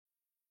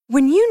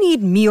When you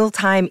need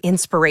mealtime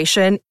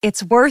inspiration,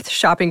 it's worth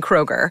shopping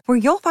Kroger, where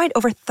you'll find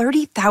over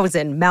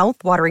 30,000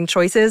 mouth-watering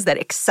choices that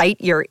excite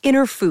your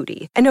inner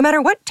foodie. And no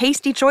matter what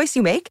tasty choice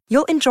you make,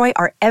 you'll enjoy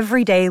our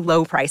everyday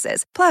low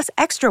prices, plus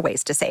extra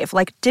ways to save,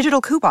 like digital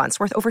coupons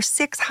worth over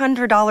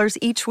 $600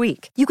 each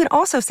week. You can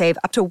also save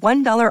up to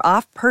 $1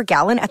 off per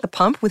gallon at the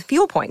pump with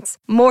fuel points.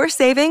 More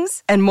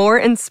savings and more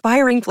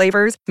inspiring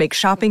flavors make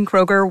shopping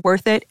Kroger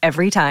worth it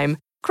every time.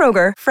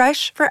 Kroger,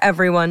 fresh for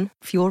everyone.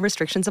 Fuel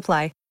restrictions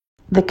apply.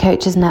 The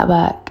Coaches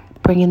Network,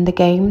 bringing the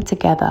game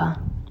together.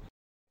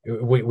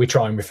 We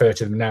try and refer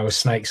to them now as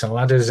snakes and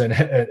ladders,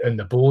 and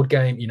the board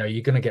game. You know,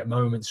 you're going to get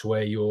moments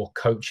where your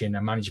coaching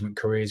and management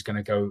career is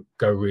going to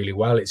go really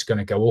well. It's going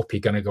to go up. You're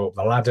going to go up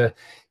the ladder.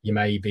 You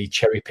may be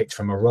cherry picked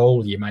from a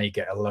role. You may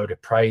get a load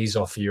of praise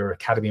off your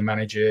academy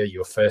manager,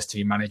 your first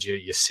team manager,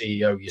 your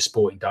CEO, your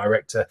sporting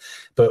director.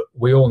 But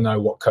we all know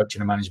what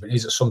coaching and management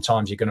is. That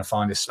sometimes you're going to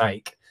find a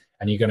snake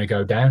and you're going to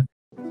go down.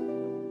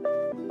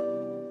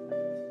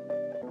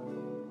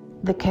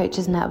 The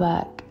Coaches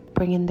Network,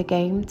 bringing the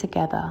game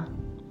together.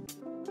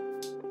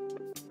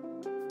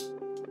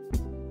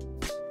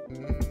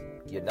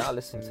 You're now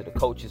listening to the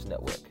Coaches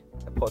Network,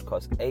 a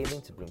podcast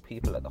aiming to bring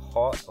people at the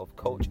heart of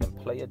coach and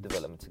player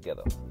development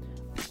together.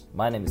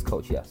 My name is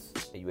Coach Yas,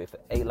 a UEFA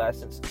A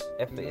licensed,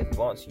 FA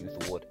Advanced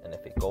Youth Award and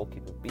FA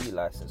Goalkeeper B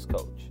licensed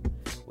coach,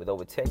 with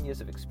over 10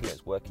 years of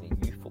experience working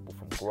in youth football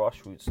from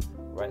grassroots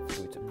right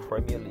through to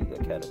Premier League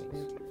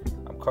academies.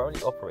 I'm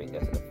currently operating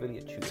as an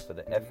affiliate tutor for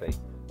the FA,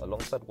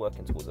 alongside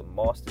working towards a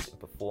Masters in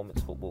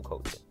Performance Football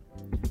Coaching.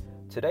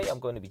 Today I'm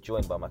going to be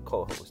joined by my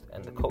co-host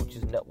and the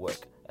Coaches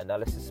Network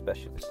analysis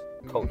specialist,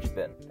 Coach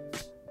Ben.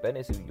 Ben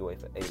is a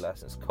UEFA A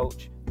licensed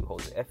coach who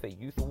holds an FA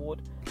Youth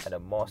Award and a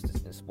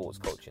Masters in Sports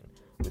Coaching,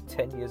 with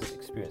 10 years of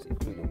experience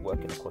including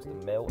working across the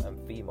male and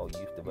female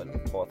youth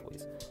development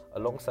pathways,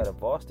 alongside a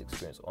vast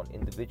experience on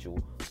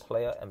individual,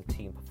 player and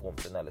team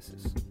performance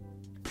analysis.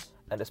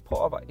 And as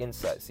part of our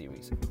Insight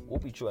series, we'll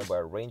be joined by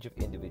a range of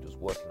individuals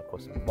working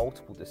across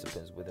multiple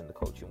disciplines within the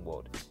coaching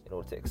world in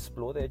order to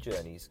explore their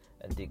journeys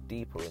and dig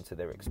deeper into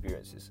their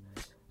experiences,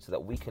 so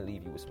that we can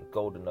leave you with some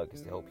golden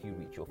nuggets to help you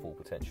reach your full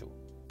potential.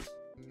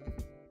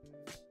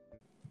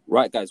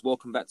 Right, guys,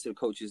 welcome back to the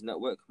Coaches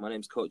Network. My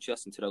name's Coach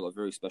Yas, and today I've got a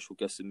very special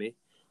guest with me.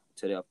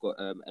 Today I've got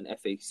an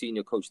FA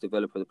Senior Coach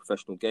Developer of the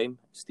Professional Game,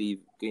 Steve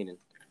Guinan.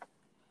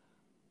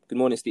 Good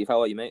morning, Steve.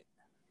 How are you, mate?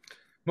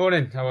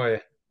 Morning. How are you?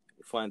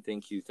 Fine,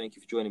 thank you. Thank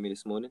you for joining me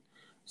this morning.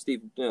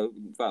 Steve,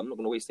 in fact, I'm not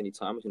going to waste any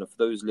time. For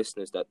those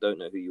listeners that don't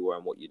know who you are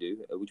and what you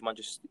do, would you mind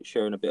just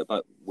sharing a bit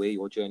about where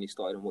your journey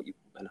started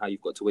and how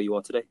you've got to where you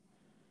are today?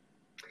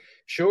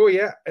 Sure,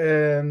 yeah.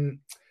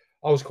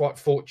 I was quite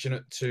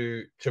fortunate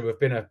to have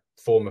been a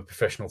former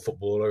professional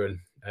footballer and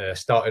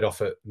started off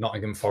at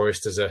Nottingham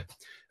Forest as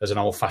an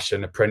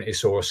old-fashioned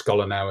apprentice or a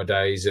scholar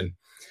nowadays,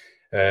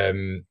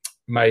 and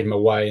made my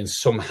way and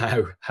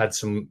somehow had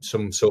some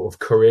sort of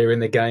career in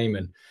the game,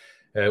 and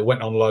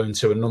went on loan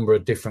to a number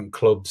of different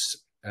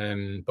clubs,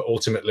 but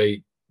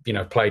ultimately,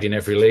 played in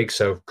every league.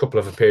 So a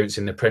couple of appearances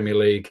in the Premier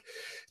League,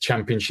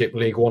 Championship,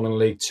 League One and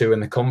League Two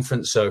and the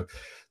Conference. So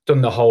done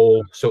the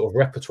whole sort of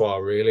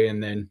repertoire really.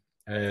 And then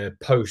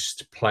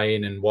post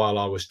playing and while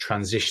I was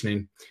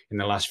transitioning in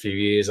the last few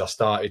years, I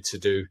started to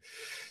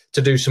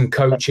do some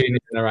coaching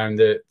around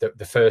the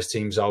first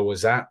teams I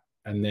was at.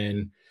 And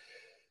then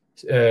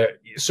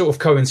sort of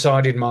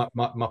coincided my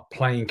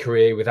playing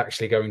career with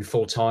actually going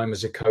full-time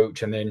as a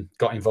coach, and then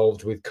got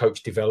involved with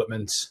coach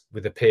development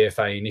with the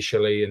PFA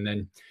initially, and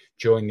then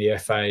joined the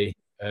FA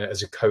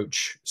as a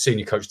coach,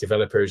 senior coach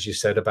developer, as you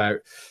said, about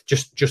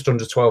just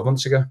under 12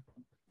 months ago.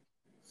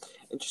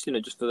 And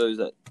just for those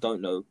that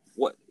don't know,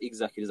 what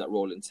exactly does that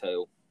role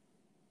entail?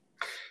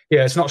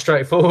 Yeah, it's not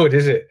straightforward,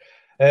 is it?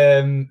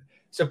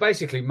 So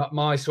basically,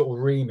 my sort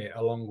of remit,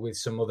 along with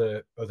some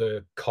other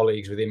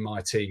colleagues within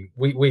my team,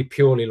 we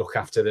purely look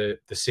after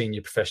the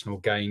senior professional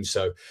game.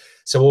 So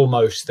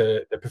almost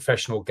the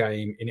professional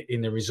game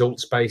in the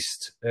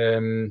results-based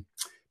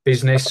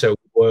business. So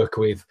we work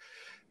with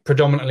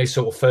predominantly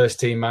sort of first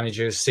team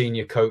managers,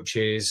 senior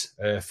coaches,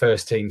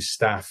 first team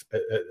staff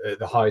at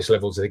the highest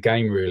levels of the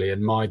game, really.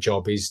 And my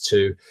job is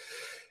to,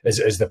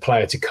 as the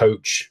player to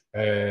coach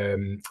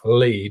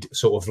lead,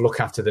 sort of look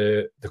after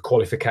the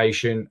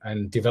qualification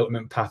and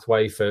development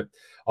pathway for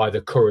either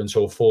current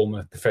or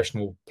former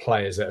professional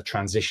players that are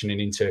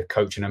transitioning into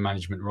coaching and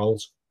management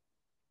roles.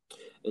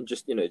 And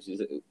just,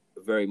 is it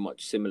very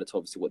much similar to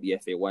obviously what the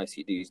FA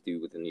YCDs do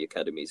within the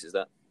academies, is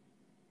that?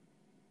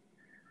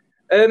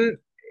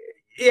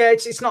 Yeah,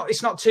 it's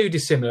not too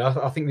dissimilar.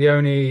 I think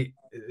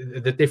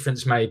the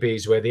difference maybe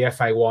is where the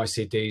FA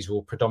YCDs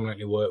will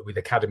predominantly work with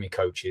academy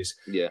coaches.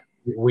 Yeah.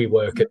 We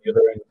work at the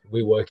other end.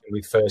 We're working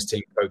with first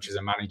team coaches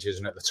and managers,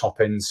 and at the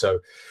top end. So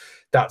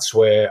that's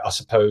where I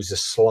suppose the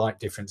slight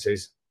difference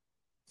is.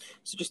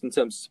 So just in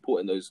terms of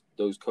supporting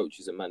those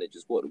coaches and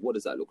managers, what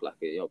does that look like?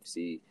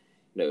 Obviously,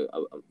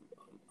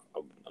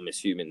 I'm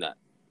assuming that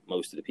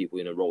most of the people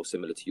in a role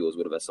similar to yours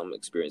would have had some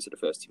experience at the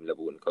first team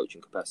level in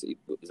coaching capacity.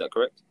 Is that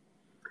correct?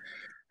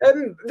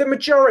 The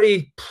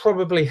majority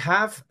probably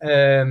have,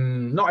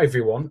 not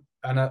everyone.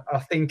 And I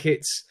think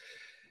it's,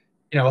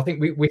 I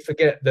think we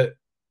forget that,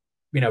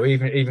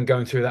 even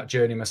going through that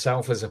journey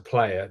myself as a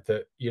player,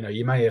 that,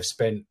 you may have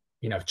spent,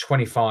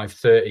 25,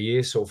 30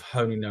 years sort of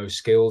honing those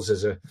skills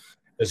as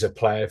a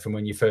player from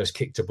when you first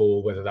kicked a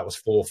ball, whether that was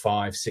 4,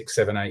 5, 6,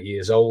 7, 8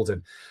 years old.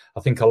 And I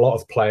think a lot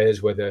of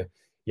players, whether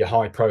you're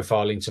high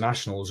profile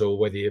internationals or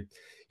whether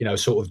you're,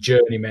 sort of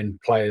journeyman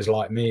players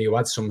like me who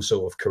had some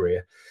sort of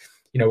career,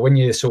 when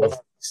you sort of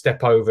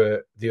step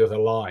over the other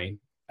line,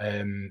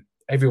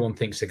 everyone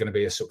thinks they're going to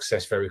be a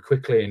success very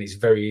quickly, and it's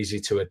very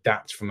easy to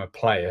adapt from a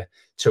player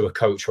to a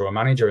coach or a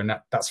manager, and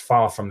that's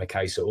far from the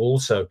case at all.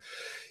 So,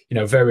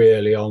 very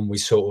early on, we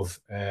sort of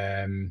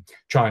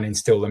try and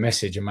instill the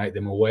message and make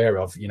them aware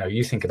of,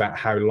 you think about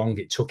how long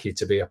it took you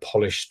to be a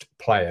polished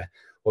player.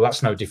 Well,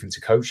 that's no different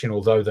to coaching,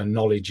 although the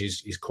knowledge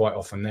is quite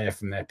often there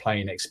from their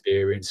playing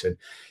experience and,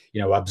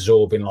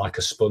 absorbing like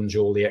a sponge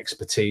all the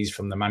expertise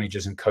from the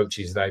managers and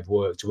coaches they've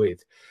worked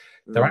with.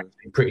 They're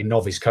actually pretty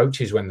novice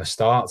coaches when they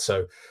start.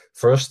 So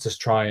for us to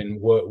try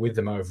and work with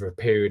them over a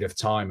period of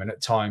time, and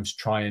at times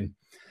try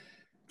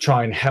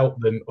and help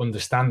them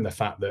understand the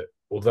fact that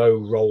although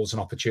roles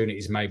and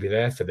opportunities may be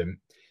there for them,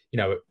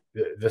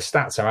 the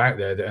stats are out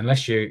there that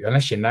unless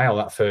you nail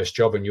that first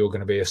job and you're going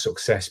to be a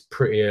success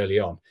pretty early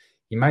on,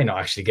 you may not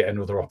actually get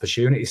another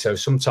opportunity. So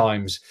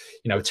sometimes,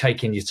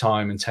 taking your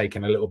time and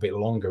taking a little bit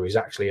longer is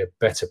actually a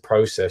better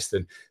process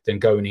than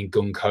going in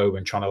gung-ho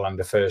and trying to land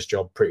a first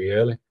job pretty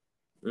early.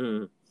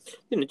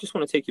 Just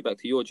want to take you back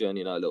to your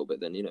journey now a little bit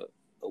then,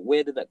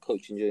 where did that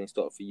coaching journey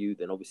start for you?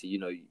 Then obviously, you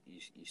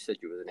said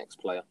you were an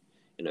ex-player,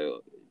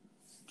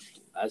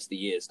 as the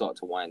years start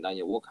to wind down,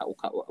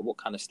 what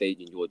kind of stage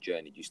in your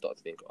journey do you start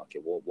to think, okay,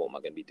 what am I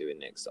going to be doing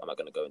next? Am I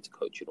going to go into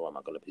coaching or am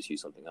I going to pursue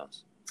something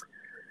else?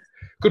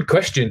 Good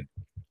question.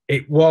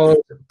 It was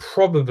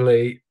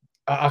probably,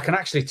 I can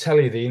actually tell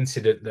you the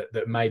incident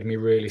that made me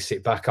really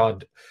sit back.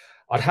 I'd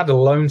had a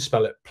loan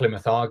spell at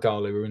Plymouth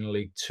Argyle, who were in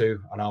League Two,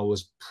 and I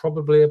was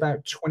probably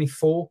about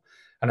 24,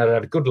 and I'd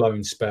had a good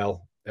loan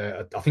spell.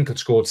 I think I'd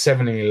scored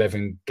 7 in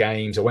 11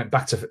 games. I went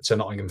back to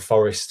Nottingham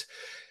Forest.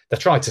 They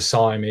tried to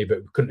sign me,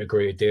 but we couldn't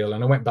agree a deal.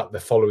 And I went back the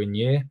following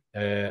year,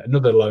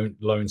 another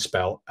loan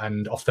spell.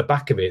 And off the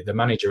back of it, the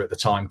manager at the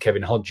time,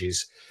 Kevin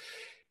Hodges,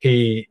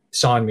 he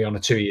signed me on a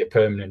 2-year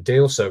permanent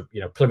deal. So,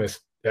 Plymouth,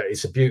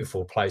 it's a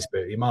beautiful place,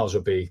 but it might as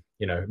well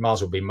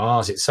be,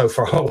 Mars. It's so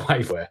far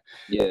away from there.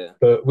 Yeah.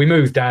 But we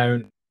moved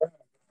down,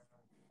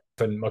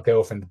 and my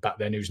girlfriend back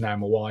then, who's now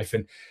my wife,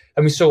 and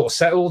we sort of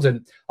settled.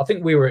 And I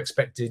think we were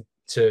expected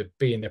to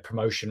be in the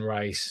promotion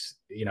race,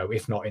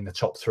 if not in the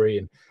top 3.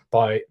 And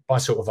by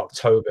sort of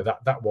October,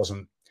 that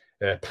wasn't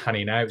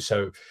panning out.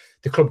 So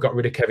the club got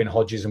rid of Kevin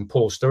Hodges and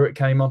Paul Sturrock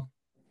came on.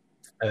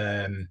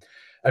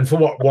 And for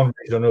one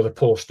reason or another,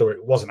 Paul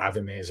Sturrock wasn't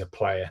having me as a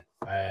player.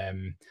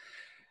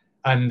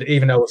 And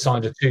even though I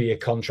signed a 2-year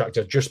contract,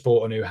 I just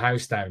bought a new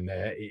house down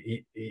there.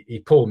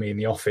 He pulled me in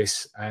the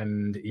office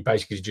and he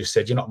basically just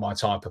said, "You're not my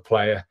type of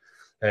player.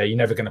 You're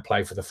never going to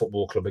play for the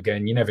football club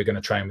again. You're never going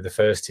to train with the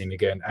first team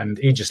again." And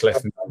he just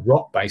left me on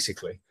rot,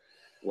 basically.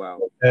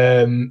 Wow.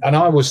 And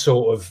I was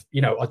sort of,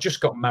 I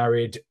just got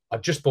married. I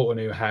just bought a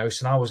new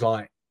house and I was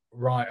like,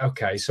 right,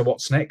 okay, so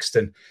what's next?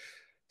 And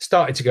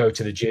started to go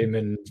to the gym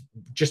and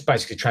just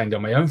basically trained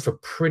on my own for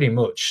pretty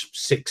much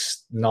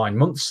 6-9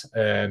 months.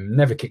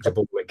 Never kicked a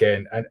ball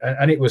again.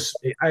 And it was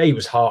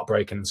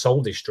heartbreaking and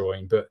soul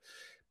destroying. But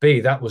B,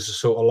 that was a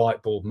sort of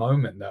light bulb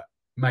moment that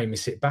made me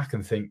sit back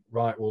and think,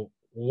 right, well,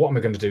 what am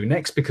I going to do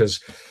next? Because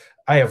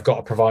I've got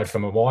to provide for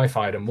my wife.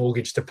 I had a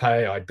mortgage to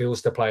pay. I had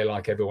bills to pay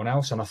like everyone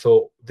else. And I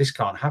thought, this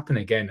can't happen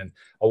again. And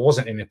I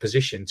wasn't in a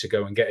position to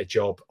go and get a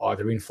job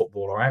either in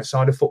football or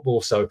outside of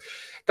football. So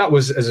that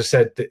was, as I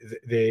said,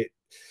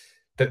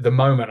 the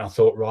moment I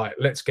thought, right,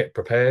 let's get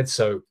prepared.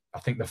 So I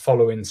think the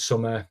following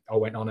summer, I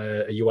went on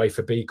a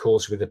UEFA B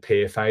course with the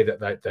PFA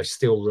that they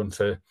still run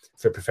for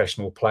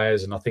professional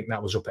players. And I think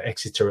that was up at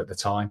Exeter at the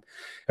time.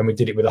 And we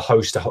did it with a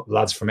host of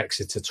lads from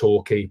Exeter,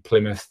 Torquay,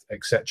 Plymouth,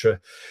 etc.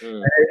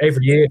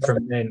 Every year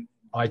from then,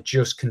 I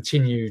just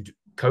continued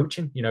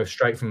coaching,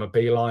 straight from a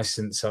B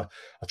licence. I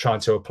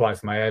tried to apply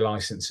for my A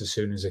licence as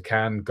soon as I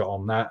can, got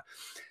on that.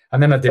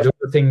 And then I did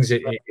other things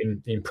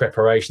in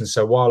preparation.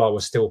 So while I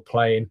was still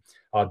playing,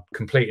 I'd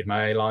completed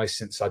my A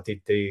licence. I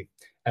did the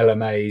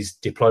LMA's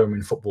diploma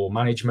in football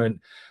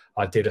management.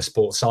 I did a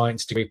sports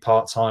science degree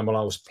part-time while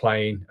I was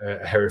playing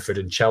at Hereford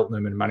and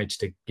Cheltenham and managed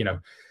to,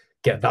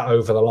 get that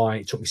over the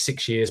line. It took me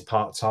 6 years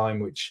part-time,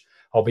 which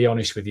I'll be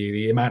honest with you,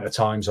 the amount of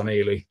times I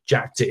nearly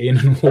jacked it in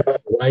and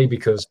walked away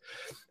because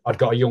I'd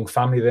got a young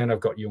family then, I've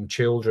got young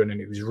children,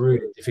 and it was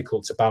really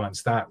difficult to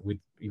balance that with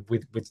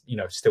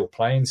still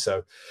playing.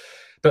 So,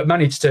 but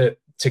managed to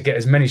get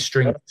as many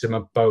strings to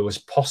my bow as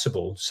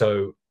possible.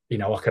 So,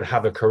 I could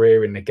have a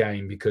career in the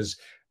game because,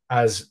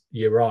 as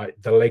you're right,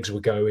 the legs were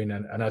going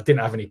and I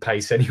didn't have any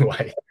pace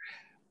anyway.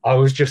 I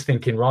was just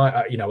thinking, right,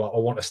 I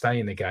want to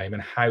stay in the game,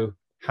 and how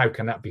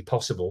can that be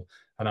possible?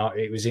 And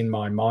it was in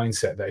my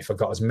mindset that if I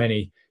got as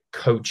many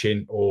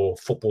coaching or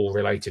football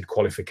related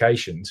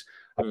qualifications,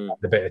 I've had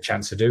the better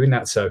chance of doing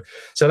that. So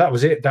that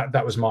was it.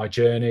 That was my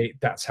journey.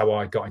 That's how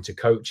I got into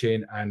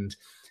coaching. And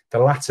the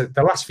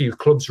last few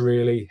clubs,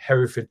 really,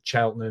 Hereford,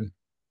 Cheltenham,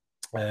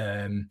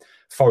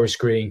 Forest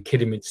Green,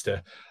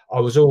 Kidderminster, I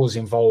was always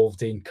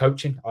involved in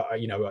coaching.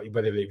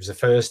 Whether it was the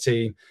first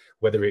team,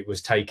 whether it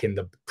was taking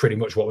pretty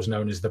much what was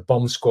known as the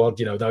bomb squad,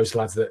 those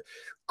lads that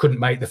couldn't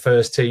make the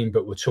first team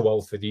but were too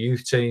old for the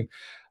youth team,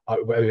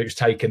 whether it was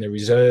taking the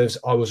reserves,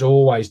 I was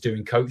always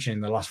doing coaching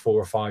in the last 4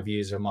 or 5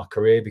 years of my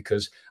career,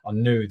 because I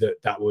knew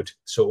that would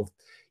sort of,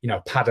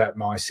 pad out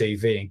my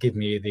CV and give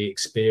me the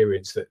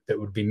experience that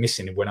would be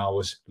missing when I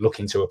was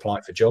looking to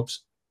apply for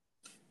jobs.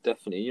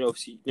 Definitely,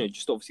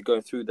 just obviously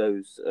going through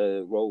those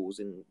roles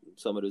and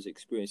some of those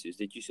experiences.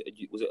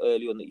 Was it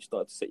early on that you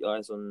started to set your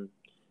eyes on,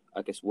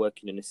 I guess,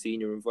 working in a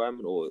senior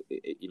environment, or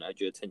had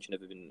your attention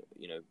ever been,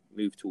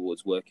 moved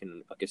towards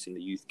working, I guess, in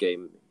the youth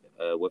game,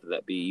 whether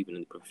that be even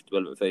in the professional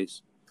development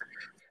phase?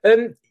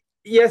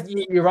 Yeah,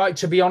 you're right.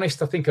 To be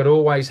honest, I think I'd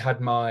always had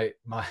my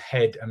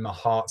head and my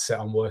heart set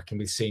on working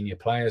with senior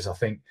players. I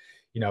think,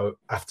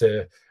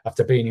 after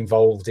being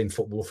involved in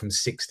football from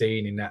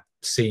 16 in that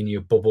senior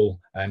bubble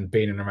and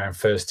being around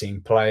first team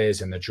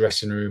players and the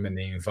dressing room and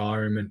the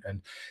environment,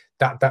 and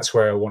that's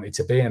where I wanted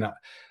to be. And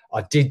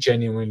I did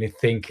genuinely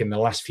think in the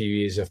last few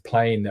years of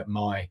playing that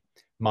my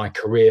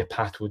career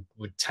path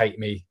would take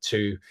me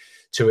to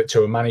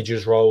a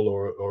manager's role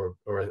or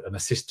an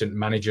assistant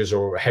manager's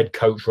or a head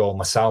coach role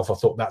myself. I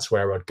thought that's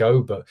where I'd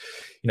go, but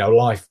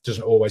life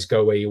doesn't always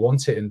go where you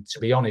want it. And to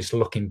be honest,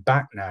 looking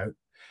back now,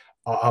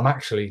 I'm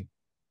actually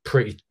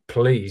pretty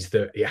pleased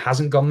that it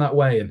hasn't gone that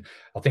way. And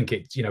I think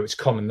it's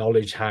common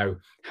knowledge how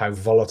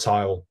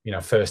volatile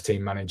first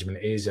team management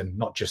is, and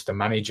not just the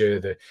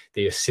manager,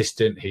 the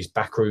assistant, his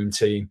backroom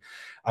team.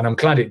 And I'm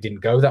glad it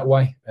didn't go that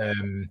way.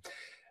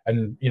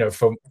 And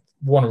for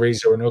one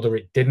reason or another,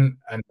 it didn't.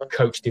 And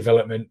coach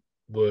development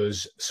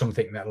was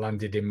something that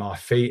landed in my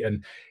feet.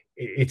 And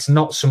it's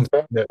not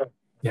something that,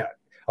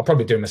 I'll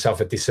probably do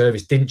myself a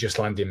disservice, didn't just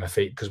land in my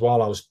feet, because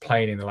while I was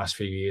playing in the last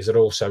few years, I'd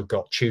also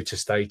got tutor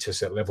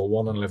status at level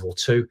 1 and level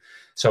 2.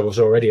 So I was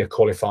already a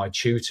qualified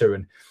tutor,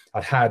 and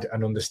I'd had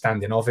an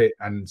understanding of it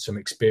and some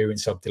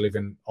experience of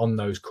delivering on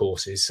those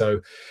courses.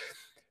 So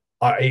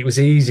it was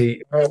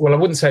easy. Well, I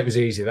wouldn't say it was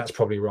easy. That's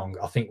probably wrong.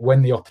 I think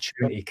when the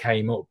opportunity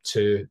came up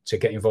to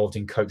get involved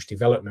in coach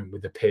development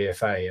with the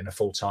PFA and a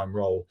full-time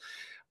role,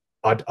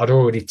 I'd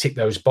already ticked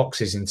those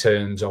boxes in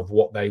terms of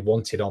what they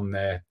wanted on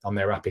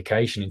their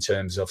application, in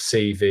terms of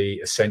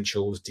CV,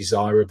 essentials,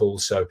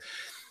 desirables. So,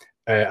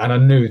 and I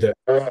knew that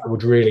it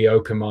would really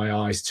open my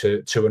eyes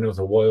to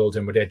another world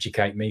and would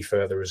educate me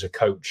further as a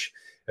coach,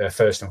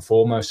 first and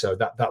foremost. So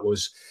that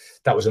was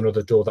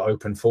another door that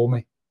opened for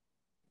me.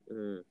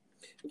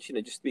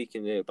 Just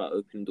speaking there about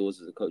opening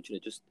doors as a coach,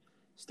 just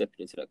stepping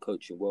into that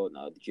coaching world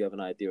now, did you have an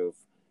idea of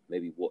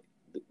maybe what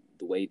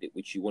the way that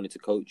which you wanted to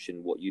coach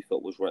and what you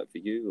felt was right for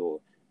you,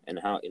 and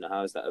how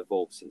has that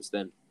evolved since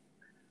then?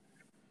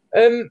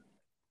 I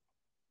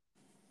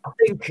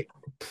think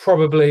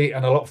probably,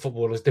 and a lot of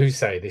footballers do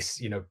say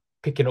this,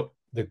 picking up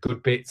the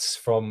good bits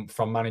from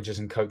managers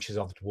and coaches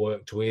I've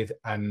worked with,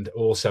 and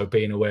also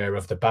being aware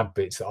of the bad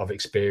bits that I've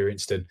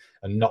experienced, and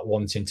not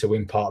wanting to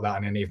impart that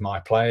on any of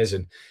my players.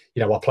 And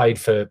I played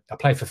for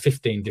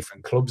 15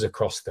 different clubs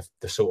across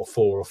the sort of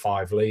 4 or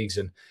 5 leagues,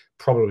 and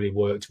probably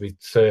worked with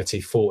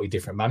 30, 40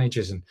 different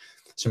managers, and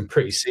some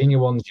pretty senior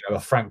ones.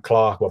 Frank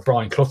Clark. Well,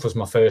 Brian Clough was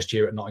my first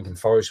year at Nottingham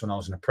Forest when I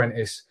was an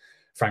apprentice.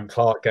 Frank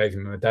Clark gave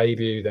him a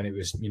debut. Then it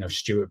was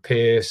Stuart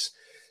Pearce,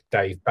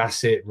 Dave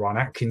Bassett, Ron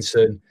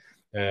Atkinson.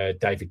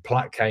 David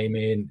Platt came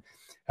in,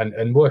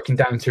 and working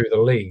down through the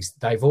leagues,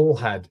 they've all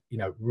had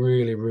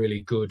really, really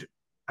good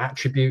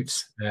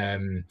attributes.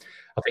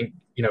 I think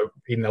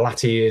in the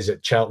latter years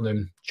at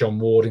Cheltenham, John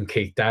Ward and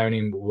Keith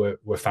Downing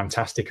were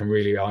fantastic and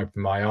really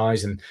opened my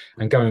eyes. And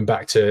going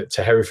back to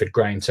Hereford,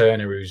 Graham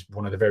Turner, who's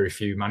one of the very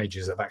few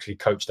managers that have actually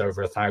coached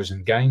over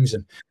 1,000 games.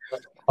 And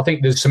I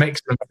think there's some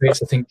excellent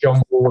bits. I think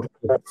John Ward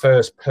was the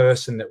first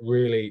person that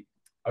really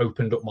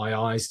opened up my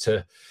eyes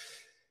to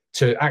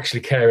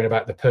actually caring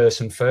about the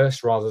person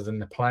first rather than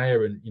the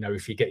player. And,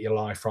 if you get your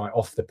life right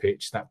off the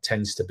pitch, that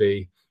tends to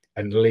be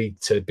and lead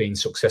to being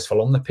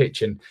successful on the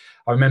pitch. And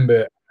I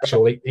remember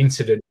actually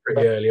incident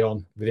pretty early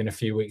on, within a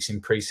few weeks in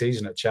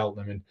pre-season at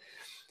Cheltenham. And,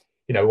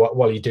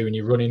 while you're doing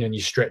your running and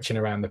you're stretching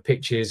around the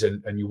pitches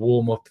and you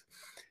warm up,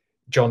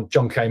 John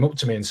came up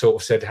to me and sort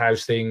of said,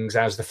 how's things?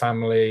 How's the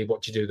family?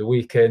 What do you do the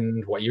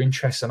weekend? What are your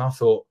interests? And I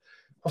thought,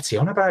 what's he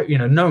on about?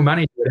 No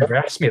manager would ever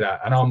ask me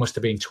that. And I must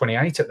have been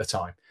 28 at the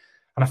time.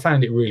 And I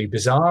found it really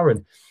bizarre.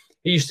 And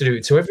he used to do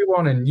it to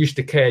everyone and used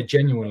to care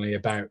genuinely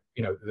about,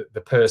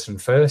 the person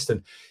first.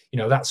 And,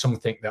 that's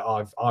something that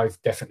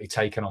I've definitely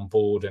taken on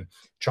board and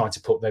tried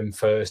to put them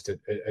first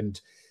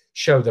and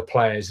show the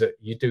players that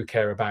you do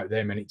care about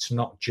them. And it's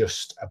not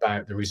just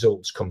about the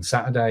results come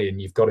Saturday,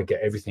 and you've got to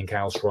get everything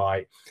else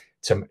right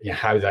to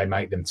how they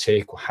make them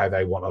tick, or how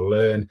they want to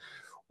learn,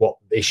 what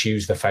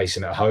issues they're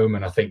facing at home.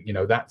 And I think,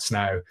 that's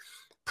now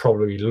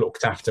probably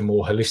looked after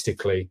more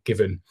holistically,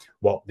 given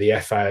what the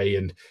FA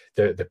and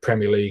the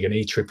Premier League and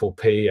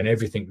EPPP and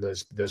everything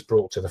that's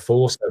brought to the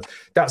fore. So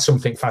that's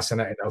something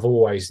fascinating I've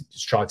always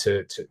tried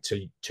to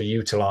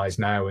utilise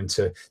now and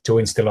to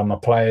instill on my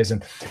players.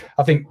 And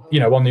I think,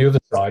 on the other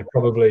side,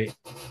 probably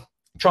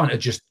trying to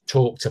just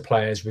talk to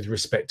players with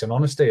respect and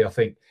honesty. I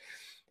think,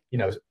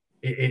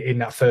 in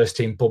that first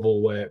team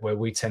bubble where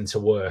we tend to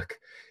work,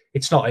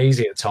 it's not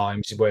easy at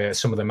times, where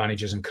some of the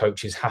managers and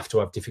coaches have to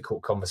have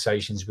difficult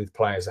conversations with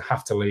players. They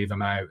have to leave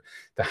them out.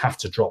 They have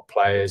to drop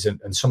players.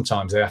 And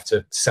sometimes they have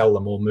to sell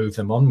them or move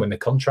them on when the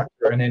contracts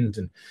are an end.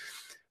 And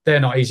they're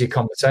not easy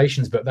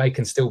conversations, but they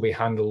can still be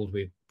handled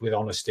with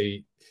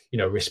honesty,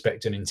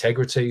 respect and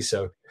integrity.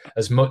 So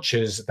as much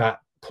as that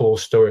Paul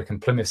Sturrock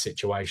and Plymouth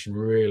situation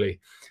really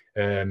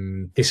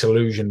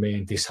disillusioned me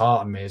and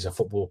disheartened me as a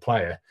football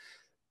player,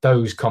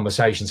 those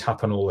conversations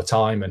happen all the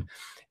time. And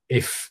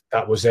if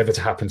that was ever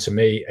to happen to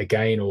me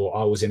again, or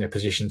I was in a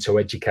position to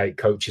educate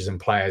coaches and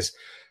players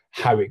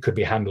how it could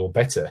be handled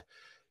better,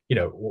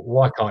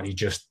 why can't you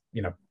just,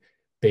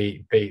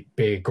 be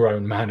a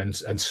grown man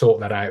and sort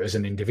that out as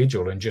an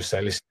individual and just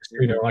say, listen,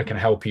 I can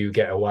help you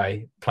get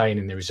away playing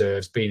in the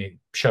reserves,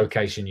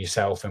 showcasing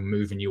yourself and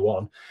moving you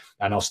on,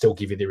 and I'll still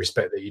give you the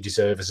respect that you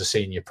deserve as a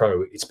senior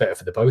pro. It's better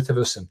for the both of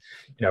us. And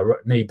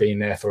me being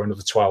there for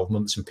another 12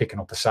 months and picking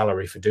up a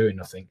salary for doing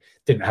nothing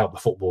didn't help the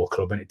football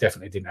club, and it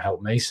definitely didn't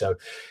help me. So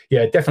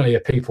yeah, definitely a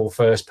people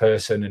first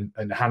person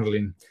and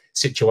handling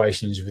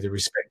situations with the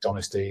respect,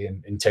 honesty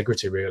and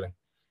integrity, really.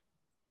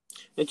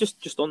 And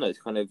just on that,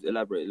 to kind of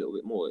elaborate a little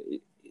bit more,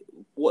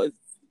 what if,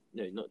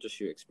 not just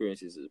your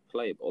experiences as a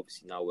player, but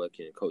obviously now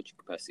working in coaching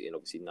capacity, and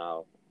obviously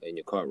now in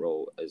your current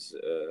role as,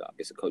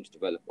 a coach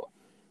developer,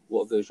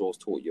 what have those roles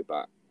taught you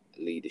about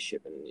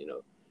leadership and,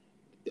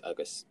 I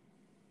guess,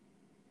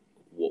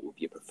 what would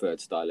be your preferred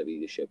style of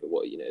leadership, and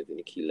what,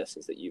 any key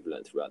lessons that you've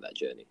learned throughout that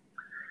journey?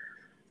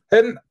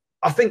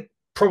 I think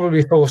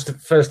probably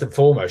first and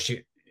foremost,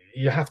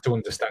 you have to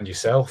understand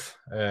yourself.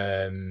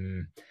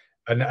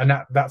 And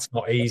that's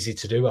not easy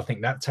to do. I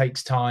think that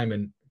takes time,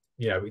 and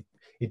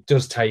it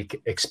does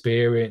take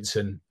experience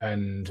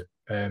and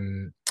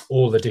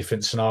all the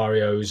different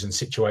scenarios and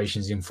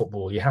situations in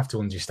football. You have to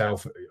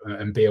understand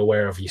and be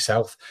aware of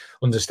yourself,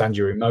 understand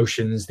your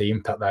emotions, the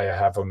impact they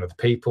have on other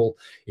people.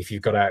 If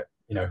you've got out,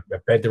 a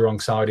bed the wrong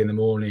side in the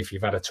morning, if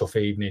you've had a tough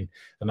evening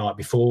the night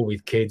before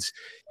with kids,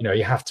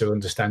 you have to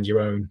understand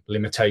your own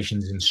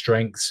limitations and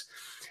strengths.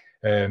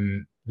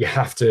 You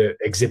have to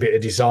exhibit a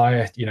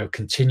desire,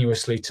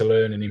 continuously to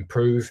learn and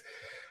improve.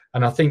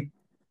 And I think,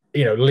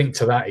 linked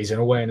to that is an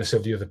awareness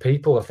of the other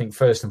people. I think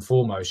first and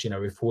foremost,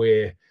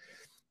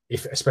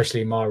 if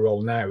especially in my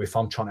role now, if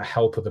I'm trying to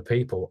help other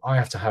people, I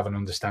have to have an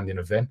understanding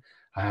of them.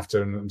 I have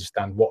to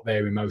understand what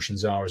their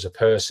emotions are as a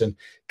person.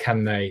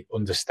 Can they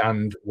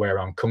understand where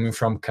I'm coming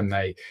from? Can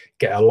they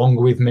get along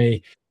with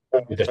me?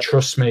 Do they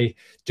trust me?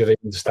 Do they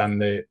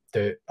understand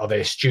are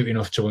they astute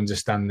enough to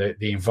understand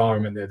the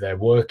environment that they're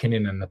working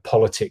in and the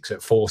politics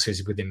that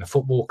forces within the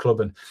football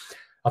club? And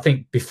I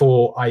think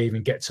before I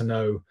even get to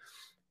know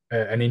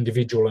an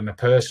individual and a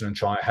person and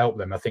try to help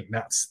them, I think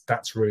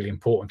that's really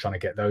important, trying to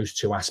get those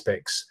two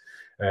aspects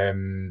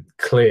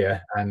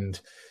clear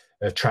and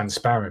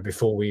transparent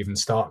before we even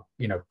start,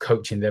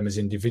 coaching them as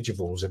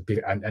individuals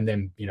and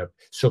then,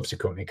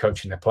 subsequently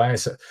coaching their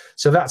players.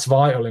 So that's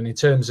vital. And in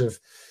terms of,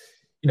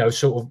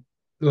 sort of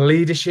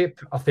leadership,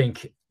 I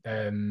think,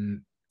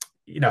 having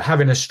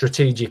a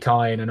strategic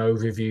eye and an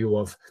overview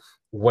of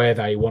where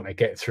they want to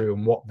get through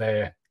and what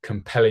their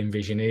compelling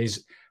vision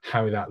is,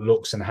 how that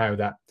looks and how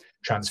that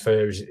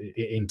transfers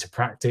into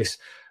practice.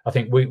 I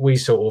think we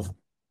sort of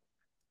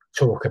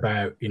talk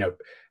about,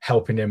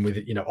 helping them with,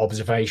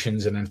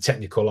 observations and a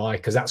technical eye,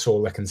 because that's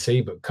all they can see.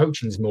 But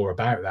coaching's more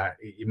about that.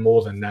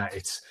 More than that,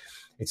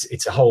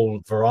 it's a whole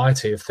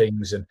variety of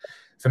things. And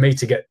for me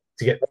to get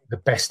the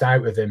best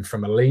out of them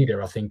from a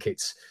leader, I think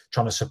it's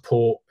trying to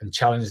support and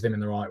challenge them in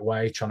the right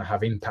way, trying to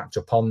have impact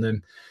upon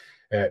them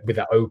with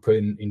that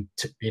open,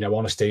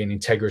 honesty and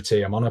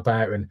integrity I'm on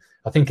about. And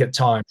I think at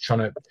times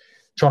trying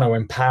to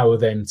empower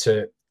them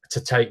to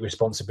take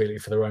responsibility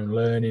for their own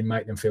learning,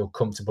 make them feel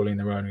comfortable in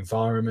their own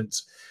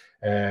environment,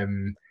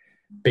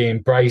 being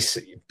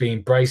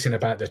bracing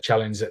about the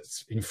challenge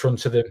that's in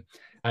front of them,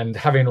 and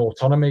having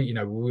autonomy.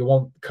 We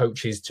want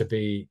coaches to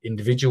be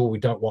individual. We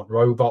don't want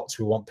robots.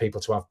 We want people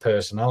to have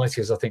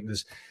personalities. I think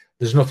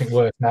there's nothing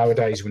worse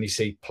nowadays when you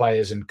see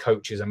players and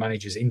coaches and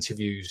managers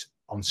interviews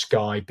on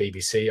Sky,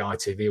 BBC,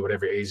 ITV,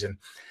 whatever it is, and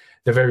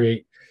they're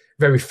very,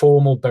 very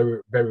formal,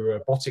 very, very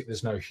robotic.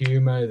 There's no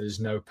humour. There's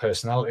no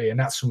personality, and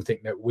that's something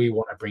that we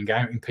want to bring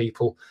out in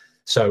people.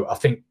 So I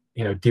think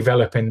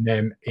developing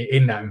them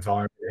in that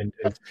environment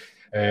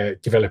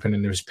and developing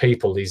them as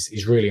people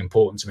is really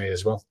important to me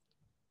as well.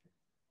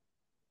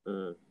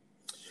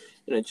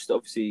 Just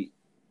obviously,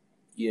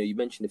 you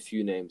mentioned a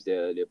few names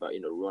there earlier about,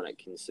 Ron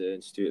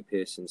Atkinson, Stuart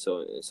Pearson,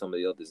 so and some of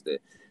the others there.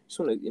 Just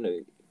want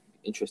to,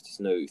 interested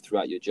to know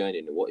throughout your journey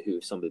and who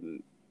are some of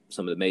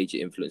the major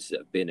influences that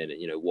have been in it.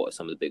 What are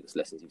some of the biggest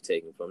lessons you've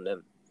taken from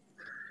them?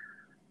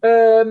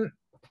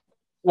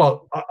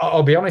 Well,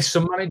 I'll be honest,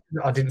 some managers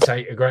I didn't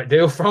take a great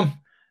deal from.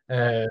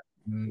 I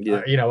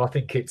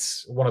think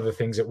it's one of the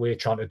things that we're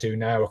trying to do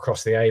now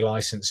across the A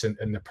license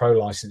and the pro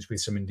license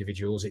with some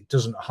individuals. It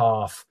doesn't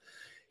half,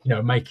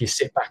 make you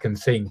sit back and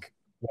think,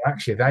 well,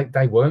 actually,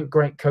 they weren't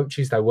great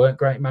coaches. They weren't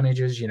great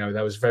managers.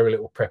 There was very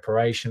little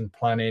preparation,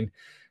 planning.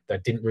 They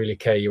didn't really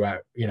care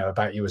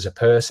about you as a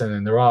person.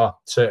 And there are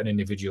certain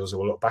individuals who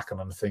will look back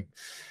on and think,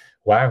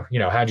 wow,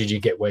 how did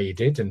you get where you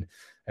did? And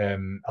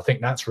I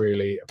think that's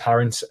really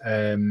apparent.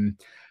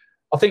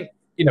 I think,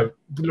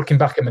 looking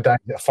back at my days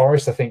at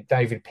Forest, I think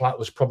David Platt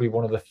was probably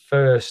one of the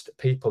first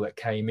people that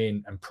came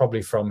in, and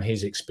probably from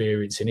his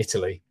experience in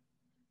Italy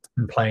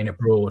and playing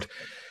abroad,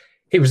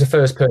 he was the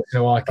first person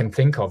who I can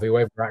think of who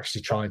ever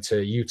actually tried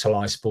to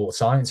utilise sports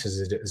science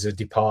as a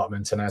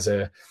department and as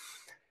an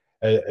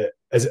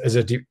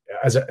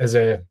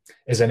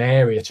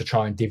area to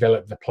try and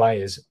develop the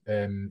players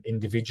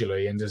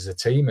individually and as a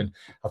team. And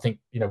I think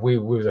I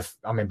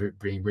remember it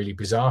being really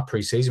bizarre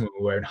pre-season when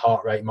we were wearing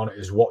heart rate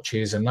monitors,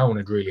 watches, and no one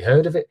had really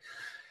heard of it.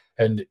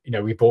 And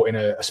we brought in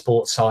a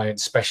sports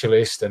science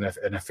specialist and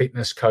a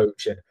fitness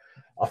coach. And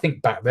I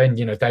think back then,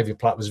 David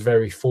Platt was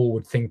very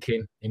forward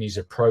thinking in his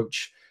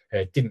approach.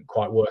 Didn't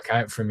quite work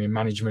out for him in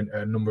management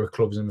at a number of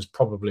clubs, and was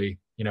probably,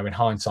 in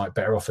hindsight,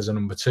 better off as a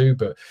number two.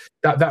 But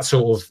that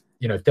sort of,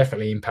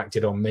 definitely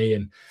impacted on me.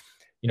 And,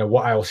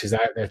 what else is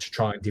out there to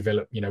try and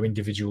develop,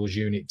 individuals,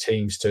 unit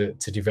teams to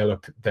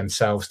develop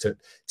themselves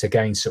to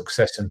gain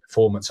success and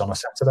performance on a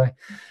Saturday.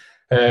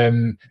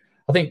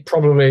 I think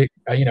probably,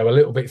 a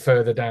little bit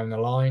further down the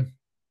line,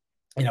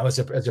 as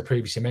I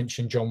previously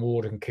mentioned, John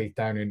Ward and Keith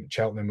Downing at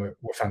Cheltenham were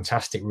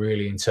fantastic,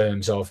 really, in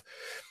terms of,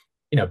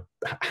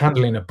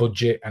 handling a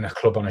budget and a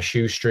club on a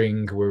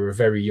shoestring. We were a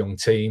very young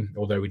team,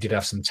 although we did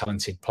have some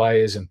talented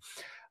players. And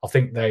I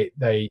think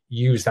they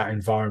used that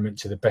environment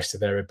to the best of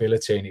their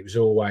ability. And it was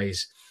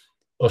always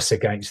us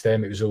against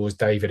them. It was always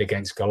David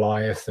against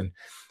Goliath. And,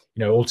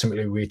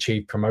 ultimately we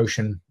achieved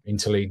promotion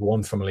into League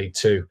One from League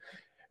Two.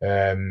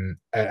 And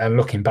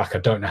looking back, I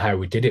don't know how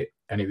we did it.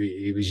 And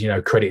it was,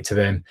 credit to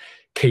them.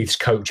 Keith's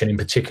coaching in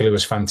particular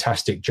was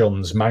fantastic.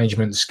 John's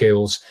management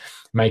skills,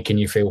 making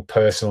you feel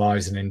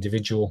personalised and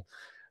individual,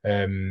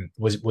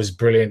 was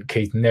brilliant.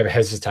 Keith never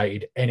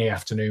hesitated any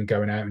afternoon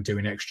going out and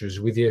doing extras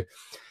with you.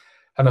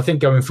 And I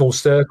think going full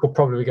circle,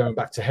 probably going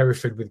back to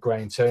Hereford with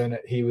Graham Turner,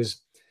 it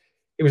was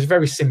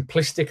very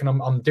simplistic, and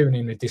I'm doing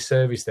him a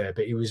disservice there,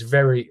 but he was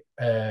very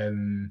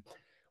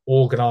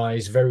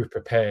organised, very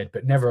prepared,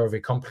 but never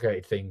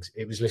overcomplicated things.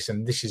 It was,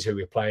 listen, this is who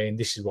we're playing,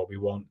 this is what we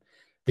want,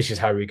 this is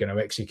how we're going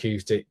to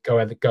execute it. Go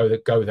out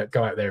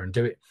there and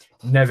do it.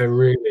 Never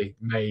really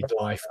made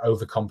life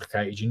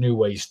overcomplicated. You knew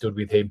where you stood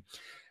with him.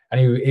 And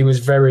he was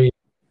very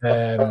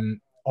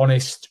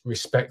honest,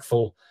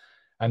 respectful,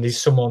 and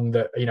he's someone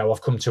that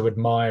I've come to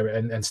admire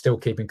and still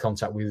keep in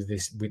contact with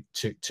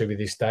to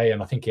this day.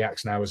 And I think he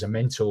acts now as a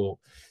mentor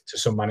to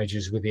some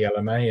managers with the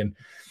LMA. And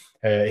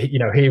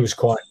he was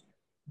quite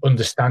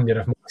understanding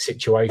of my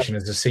situation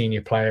as a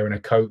senior player and a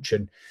coach,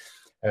 and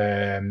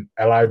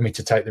allowed me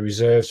to take the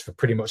reserves for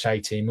pretty much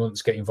 18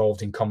 months, get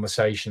involved in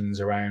conversations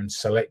around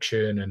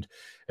selection and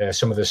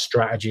some of the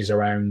strategies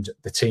around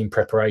the team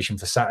preparation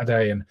for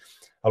Saturday. And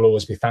I'll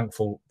always be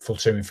thankful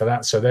to him for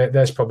that. So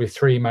there's probably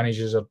three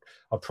managers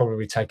I'd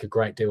probably take a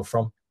great deal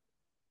from.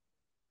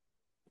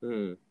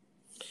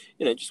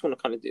 Just want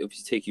to kind of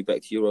obviously take you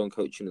back to your own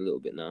coaching a little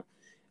bit now.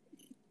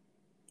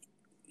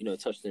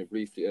 Touched on it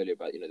briefly earlier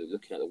about,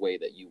 looking at the way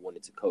that you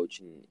wanted to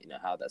coach and,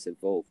 how that's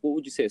evolved. What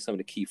would you say are some of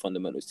the key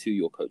fundamentals to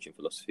your coaching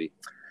philosophy?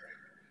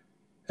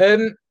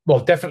 Well,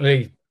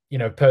 definitely,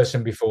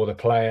 person before the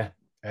player.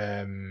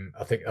 I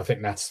think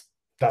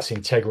that's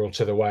integral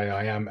to the way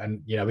I am.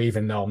 And,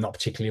 even though I'm not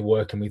particularly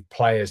working with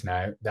players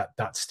now,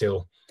 that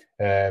still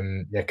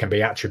can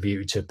be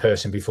attributed to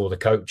person before the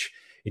coach.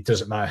 It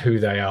doesn't matter who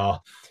they are,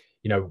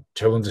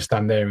 to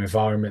understand their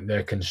environment,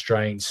 their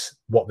constraints,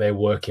 what they're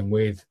working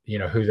with,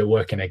 who they're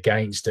working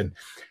against, and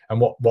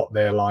what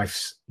their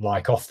life's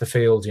like off the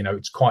field.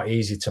 It's quite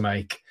easy to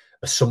make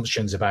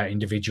assumptions about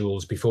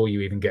individuals before you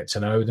even get to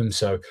know them.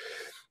 So,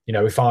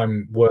 if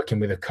I'm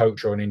working with a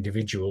coach or an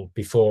individual,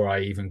 before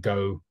I even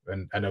go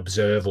and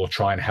observe or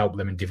try and help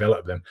them and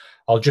develop them,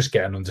 I'll just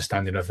get an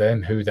understanding of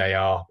them, who they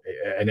are,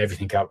 and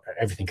everything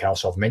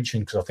else I've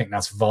mentioned, because I think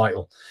that's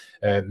vital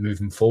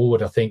moving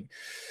forward. I think,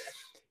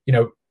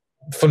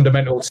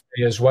 fundamental to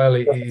me as well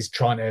is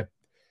trying to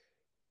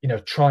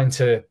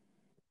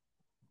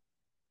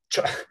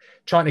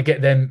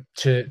get them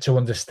to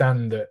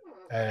understand that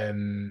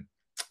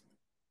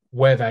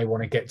where they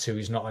want to get to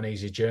is not an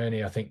easy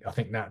journey. I think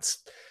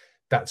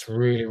that's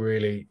really,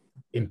 really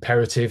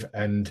imperative.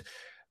 And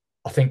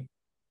I think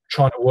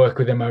trying to work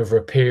with them over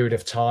a period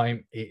of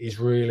time is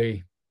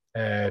really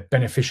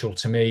beneficial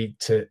to me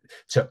to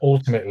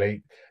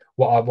ultimately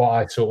what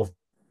I sort of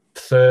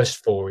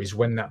thirst for is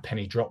when that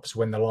penny drops,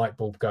 when the light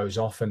bulb goes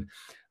off. And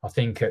I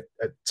think at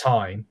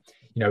time,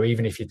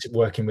 even if you're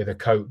working with a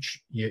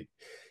coach, you're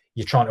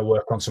trying to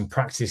work on some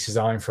practice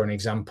design, for an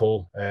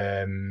example,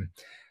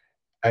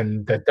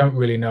 and they don't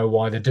really know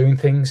why they're doing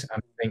things.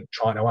 And I think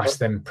trying to ask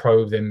them,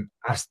 probe them,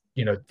 ask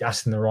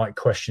them the right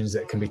questions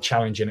that can be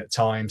challenging at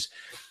times.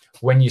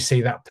 When you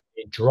see that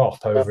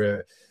drop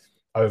over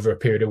a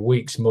period of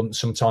weeks, months,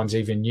 sometimes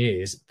even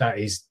years, that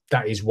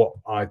is what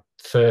I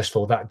thirst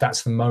for.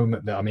 That's the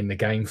moment that I'm in the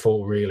game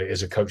for, really,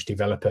 as a coach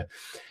developer.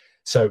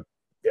 So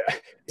yeah,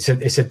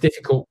 it's a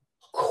difficult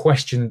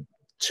question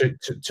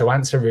to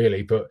answer,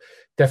 really, but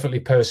definitely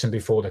person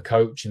before the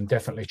coach, and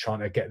definitely trying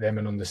to get them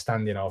an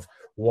understanding of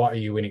what are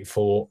you in it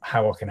for,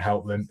 how I can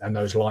help them, and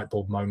those light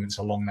bulb moments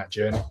along that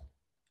journey.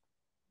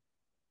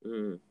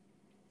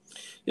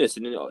 Yes,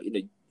 and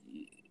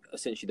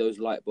essentially those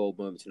light bulb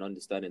moments and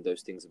understanding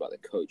those things about the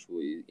coach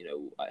will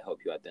help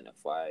you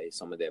identify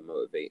some of their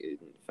motivating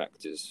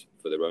factors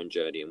for their own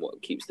journey and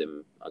what keeps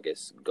them, I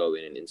guess,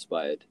 going and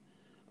inspired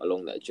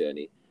along that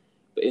journey.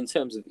 But in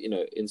terms of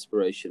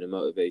inspiration and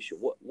motivation,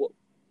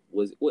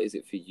 what is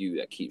it for you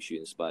that keeps you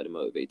inspired and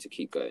motivated to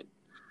keep going?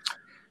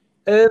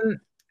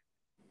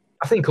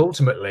 I think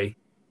ultimately,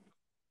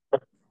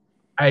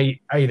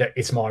 that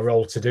it's my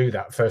role to do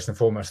that first and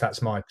foremost.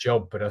 That's my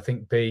job. But I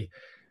think B,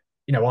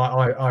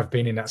 I've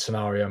been in that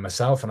scenario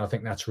myself, and I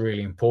think that's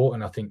really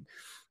important. I think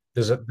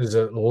there's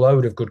a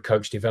load of good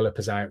coach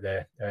developers out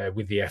there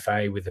with the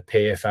FA, with the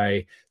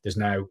PFA. There's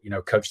now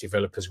coach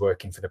developers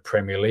working for the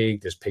Premier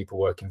League. There's people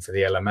working for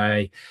the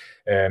LMA,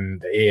 the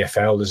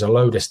EFL. There's a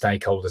load of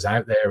stakeholders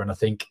out there, and I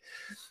think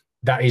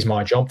that is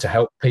my job, to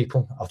help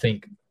people. I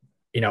think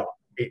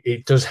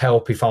it does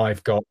help if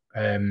I've got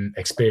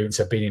experience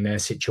of being in their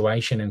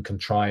situation and can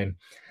try and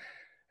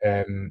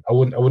I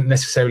wouldn't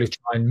necessarily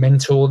try and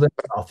mentor them.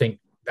 I think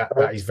that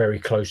is very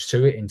close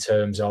to it in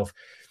terms of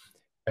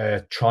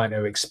trying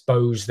to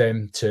expose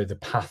them to the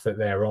path that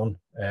they're on,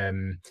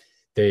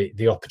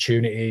 the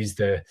opportunities,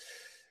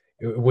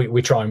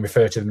 we try and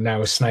refer to them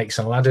now as snakes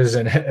and ladders,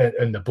 and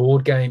the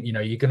board game.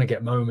 You're going to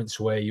get moments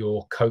where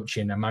your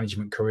coaching and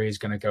management career is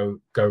going to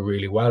go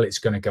really well. It's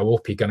going to go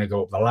up. You're going to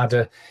go up the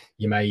ladder.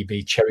 You may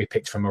be cherry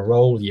picked from a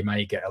role. You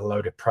may get a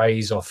load of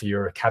praise off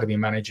your academy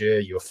manager,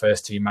 your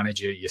first team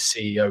manager, your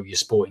CEO, your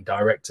sporting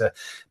director.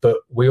 But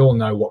we all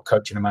know what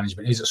coaching and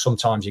management is. That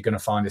sometimes you're going to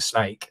find a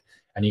snake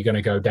and you're going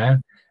to go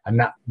down, and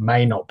that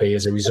may not be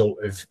as a result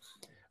of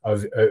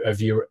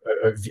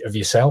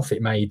yourself.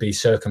 It may be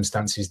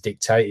circumstances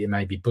dictate. It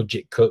may be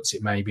budget cuts.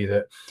 It may be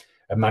that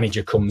a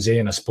manager comes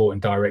in, a sporting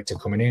director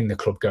coming in, the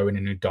club going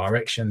in a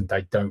direction.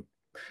 They don't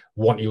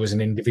want you as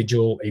an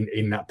individual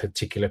in that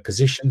particular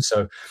position.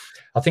 So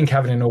I think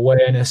having an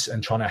awareness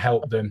and trying to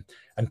help them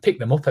and pick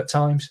them up at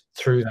times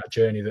through that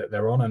journey that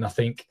they're on. And I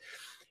think,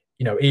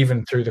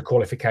 even through the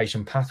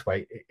qualification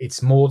pathway,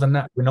 it's more than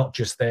that. We're not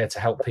just there to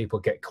help people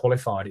get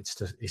qualified. It's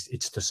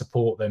to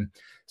support them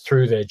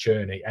through their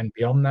journey. And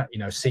beyond that,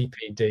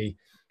 CPD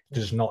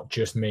does not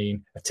just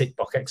mean a tick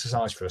box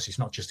exercise for us. It's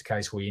not just a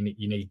case where you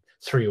need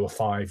 3 or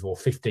 5 or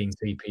 15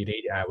 CPD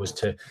hours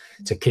to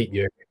keep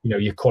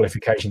your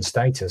qualification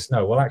status.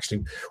 No, well,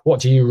 actually, what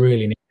do you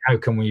really need? How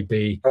can we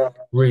be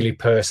really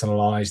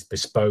personalized,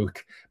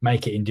 bespoke,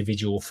 make it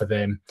individual for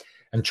them,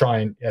 and try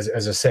and,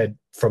 as I said,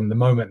 from the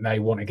moment they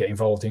want to get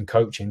involved in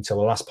coaching till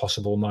the last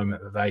possible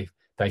moment that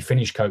they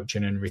finish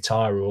coaching and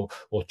retire or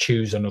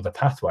choose another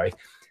pathway,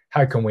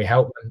 how can we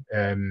help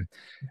them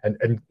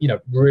and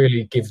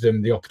really give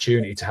them the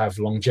opportunity to have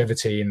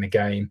longevity in the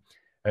game?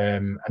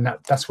 And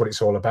that's what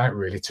it's all about,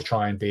 really, to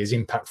try and be as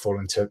impactful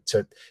and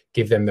to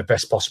give them the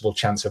best possible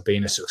chance of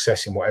being a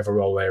success in whatever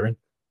role they're in.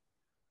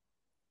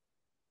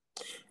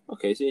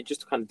 Okay, so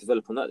just to kind of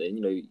develop on that then,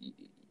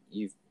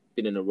 you've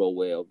been in a role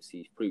where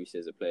obviously previously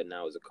as a player,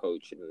 now as a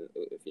coach, and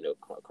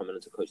coming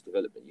into coach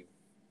development, you've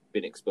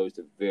been exposed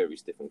to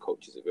various different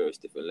coaches at various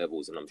different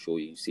levels, and I'm sure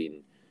you've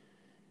seen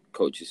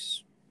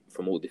coaches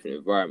from all different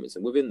environments.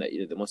 And within that,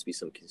 there must be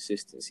some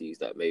consistencies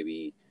that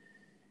maybe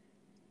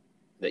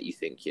that you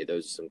think,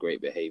 those are some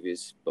great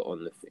behaviors, but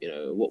on the,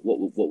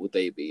 what would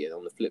they be? And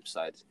on the flip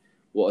side,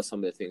 what are some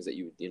of the things that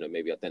you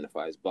maybe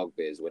identify as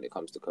bugbears when it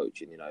comes to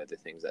coaching? The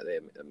things that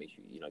make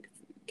you,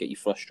 get you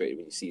frustrated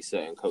when you see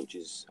certain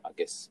coaches, I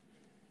guess,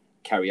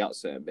 carry out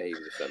certain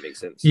behaviors, if that makes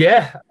sense.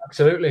 Yeah,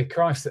 absolutely.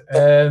 Christ.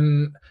 I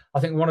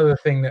think one of the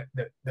things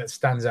that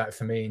stands out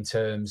for me in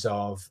terms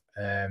of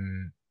a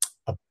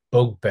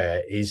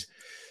bugbear is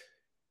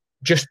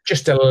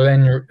just a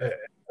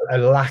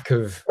lack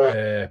of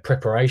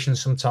preparation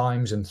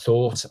sometimes and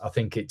thought. I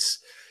think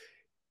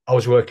I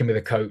was working with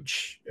a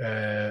coach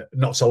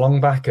not so long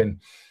back,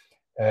 and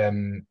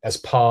as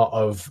part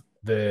of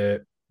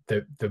the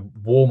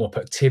warm-up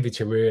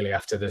activity, really,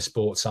 after the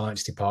sports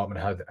science department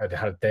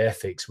had their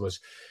fix,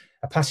 was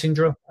a passing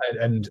drill.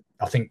 And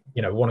I think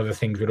one of the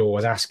things we'd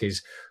always ask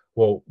is,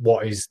 well,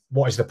 what is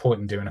the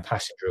point in doing a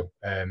passing drill?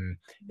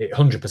 It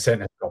 100%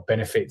 has got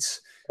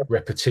benefits,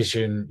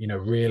 repetition,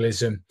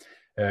 realism,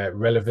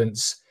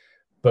 relevance,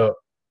 but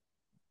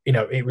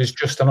it was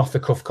just an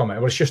off-the-cuff comment.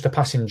 Well, it's just a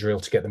passing drill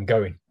to get them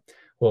going.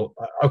 Well,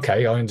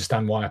 okay, I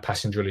understand why a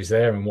passing drill is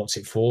there and what's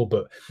it for,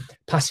 but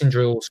passing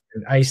drills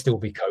can still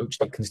be coached.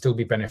 It can still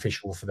be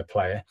beneficial for the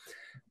player,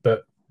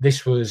 but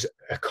this was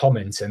a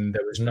comment and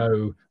there was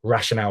no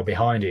rationale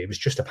behind it. It was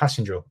just a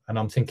passing drill. And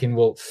I'm thinking,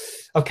 well,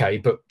 okay,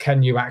 but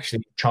can you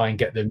actually try and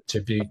get them to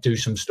do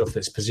some stuff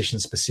that's position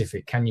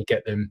specific? Can you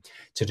get them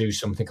to do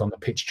something on the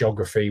pitch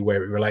geography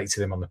where it relates to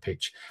them on the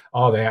pitch?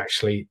 Are they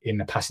actually in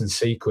the passing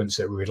sequence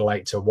that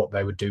relate to what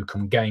they would do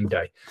come game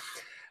day?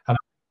 And,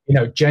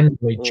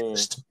 generally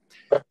just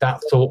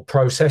that thought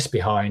process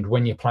behind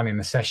when you're planning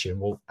a session.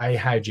 Well,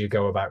 how do you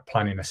go about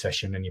planning a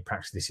session and your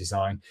practice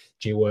design?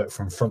 Do you work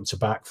from front to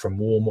back, from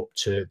warm up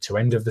to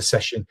end of the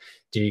session?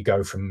 Do you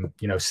go from,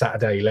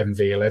 Saturday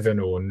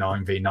 11v11 or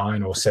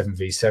 9v9 or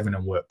 7v7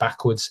 and work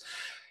backwards?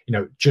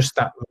 Just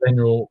that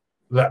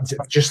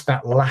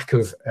that lack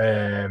of,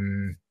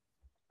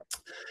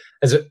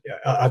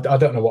 I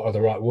don't know what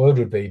the right word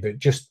would be, but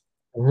just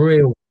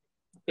real,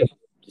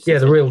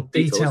 the real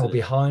detail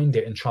behind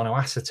it and trying to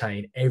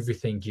ascertain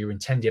everything, your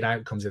intended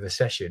outcomes of the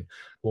session.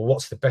 Well,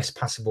 what's the best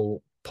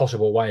possible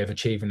way of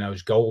achieving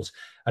those goals?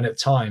 And at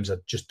times, I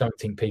just don't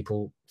think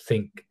people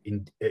think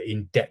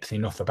in depth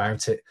enough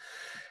about it.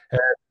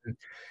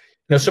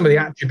 Some of the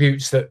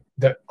attributes that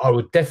I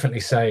would definitely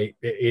say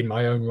in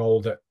my own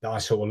role that I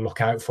sort of look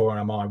out for and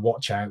I might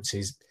watch out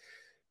is,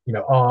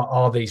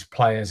 are these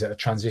players that are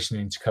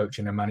transitioning to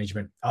coaching and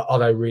management, are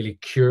they really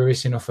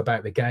curious enough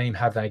about the game?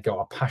 Have they got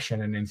a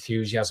passion and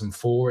enthusiasm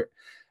for it?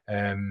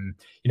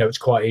 It's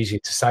quite easy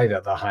to say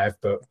that they have,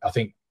 but I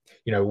think,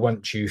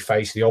 once you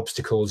face the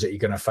obstacles that you're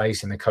going to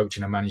face in the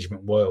coaching and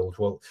management world,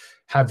 well,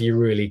 have you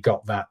really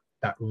got that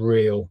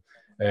real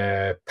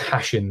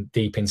passion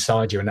deep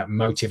inside you and that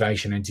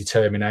motivation and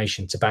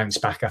determination to bounce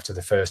back after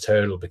the first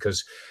hurdle?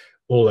 Because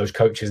all those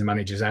coaches and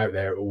managers out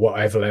there at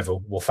whatever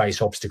level will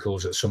face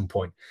obstacles at some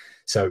point.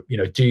 So,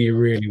 do you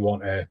really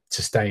want to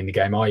stay in the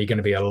game? Are you going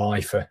to be a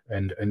lifer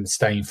and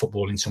stay in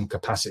football in some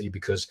capacity?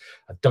 Because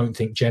I don't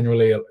think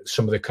generally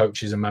some of the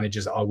coaches and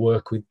managers that I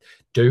work with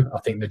do. I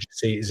think they just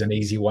see it as an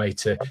easy way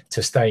to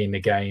stay in the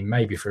game,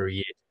 maybe for a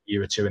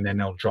year or two, and then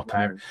they'll drop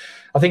out.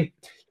 I think,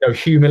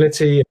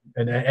 humility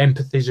and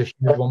empathy is a huge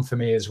one for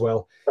me as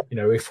well.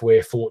 If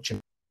we're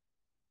fortunate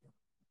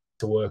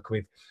to work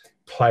with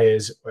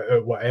players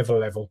at whatever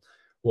level,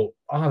 well,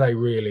 are they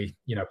really,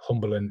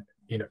 humble and,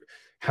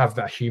 have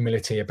that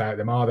humility about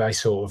them? Are they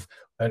sort of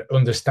an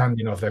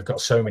understanding of they've got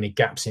so many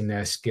gaps in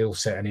their skill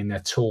set and in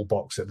their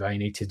toolbox that they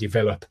need to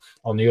develop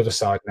on the other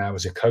side now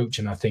as a coach?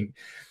 And I think,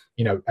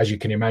 as you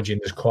can imagine,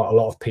 there's quite a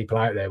lot of people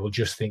out there will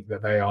just think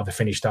that they are the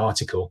finished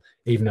article,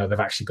 even though they've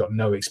actually got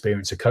no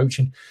experience of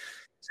coaching.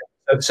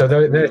 So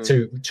they're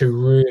two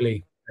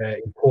really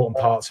important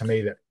parts for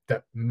me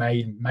that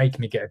make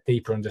me get a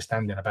deeper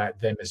understanding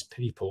about them as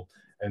people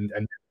and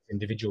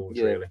individuals,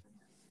 really.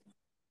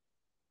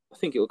 I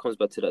think it comes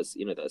back to that,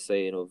 that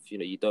saying of,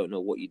 you don't know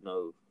what you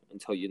know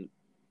until you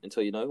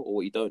know, or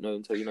what you don't know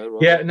until you know.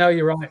 Right? Yeah, no,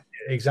 you're right.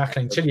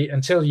 Exactly.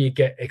 Until you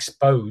get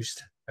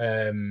exposed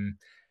and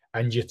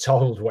you're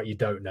told what you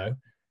don't know,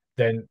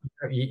 then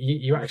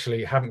you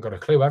actually haven't got a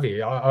clue, have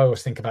you? I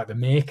always think about the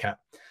meerkat.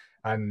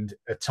 And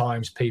at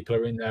times people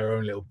are in their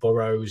own little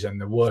burrows and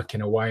they're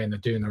working away and they're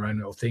doing their own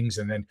little things.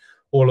 And then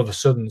all of a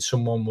sudden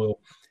someone will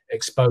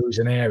expose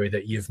an area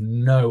that you've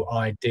no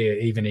idea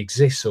even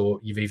exists or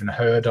you've even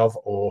heard of,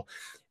 or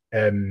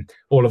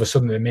all of a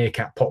sudden the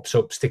meerkat pops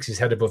up, sticks his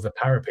head above the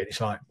parapet.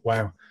 It's like,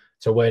 wow,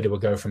 so where do we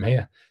go from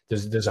here?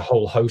 There's a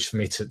whole host for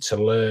me to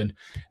learn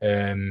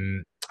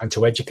and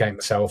to educate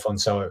myself on.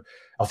 So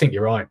I think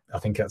you're right. I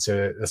think that's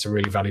a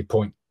really valid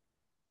point.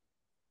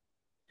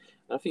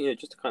 I think,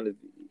 just to kind of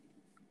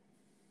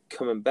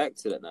coming back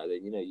to that now,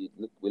 then,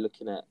 we're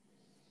looking at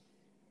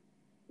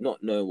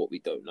not knowing what we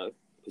don't know,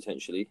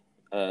 potentially.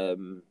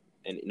 And,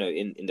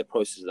 in the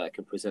process that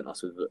can present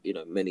us with,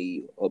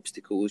 many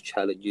obstacles,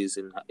 challenges,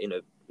 and,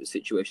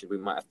 situations we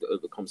might have to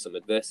overcome some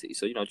adversity.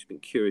 So, I've just been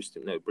curious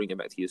to, bring it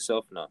back to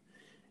yourself now,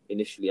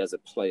 initially as a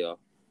player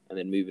and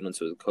then moving on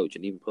to as a coach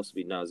and even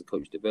possibly now as a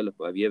coach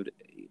developer. Have you ever,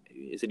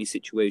 is there any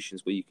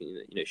situations where you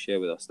can, share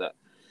with us that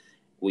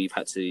where you've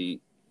had to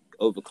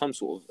overcome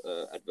sort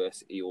of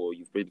adversity, or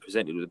you've been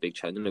presented with a big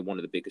challenge? One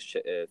of the biggest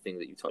things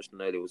that you touched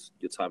on earlier was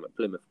your time at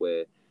Plymouth,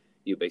 where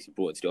you were basically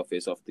brought into the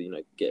office after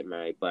getting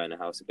married, buying a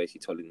house, and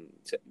basically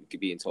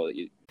being told that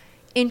you.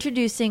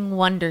 Introducing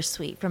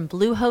Wondersuite from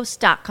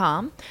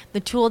Bluehost.com, the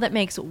tool that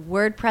makes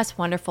WordPress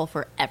wonderful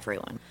for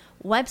everyone.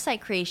 Website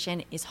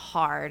creation is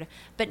hard,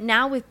 but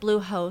now with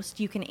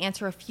Bluehost, you can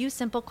answer a few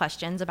simple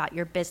questions about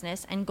your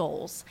business and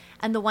goals,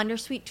 and the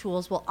Wondersuite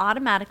tools will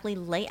automatically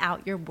lay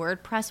out your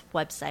WordPress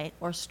website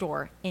or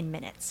store in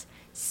minutes.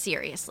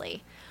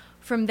 Seriously.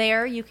 From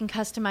there, you can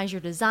customize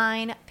your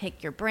design,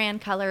 pick your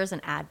brand colors,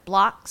 and add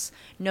blocks.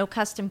 No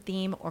custom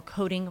theme or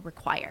coding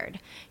required.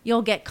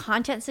 You'll get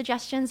content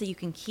suggestions that you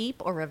can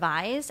keep or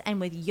revise, and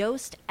with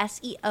Yoast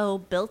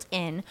SEO built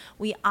in,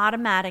 we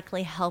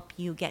automatically help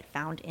you get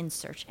found in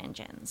search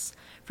engines.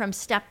 From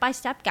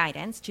step-by-step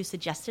guidance to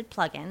suggested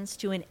plugins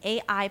to an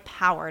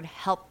AI-powered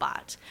help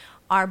bot,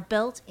 our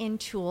built-in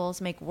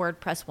tools make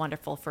WordPress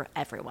wonderful for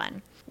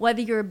everyone.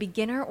 Whether you're a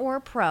beginner or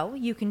a pro,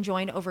 you can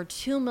join over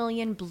 2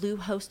 million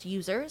Bluehost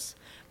users.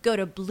 Go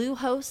to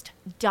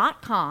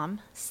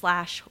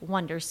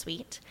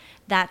bluehost.com/wondersuite.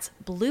 That's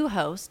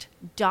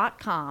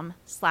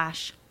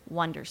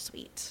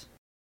bluehost.com/wondersuite.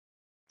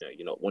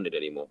 You're not wanted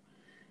anymore.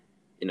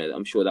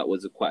 I'm sure that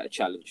was quite a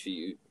challenge for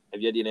you.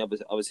 Have you had any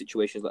other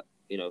situations that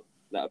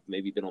have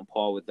maybe been on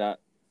par with that,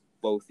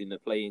 both in the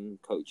playing,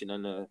 coaching,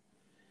 and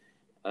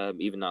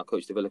even now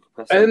coach developer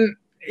capacity?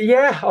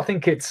 Yeah, I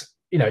think it's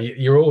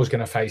you're always going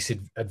to face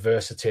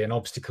adversity, and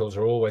obstacles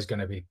are always going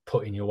to be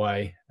put in your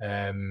way.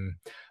 I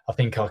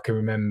think I can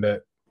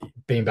remember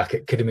being back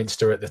at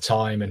Kidderminster at the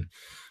time, and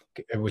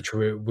which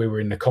we were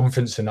in the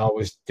conference, and I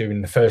was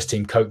doing the first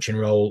team coaching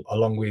role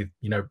along with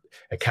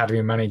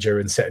academy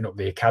manager and setting up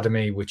the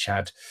academy, which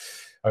had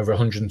over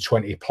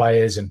 120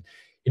 players, and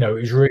it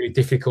was really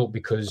difficult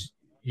because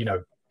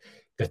the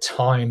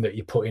time that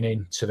you're putting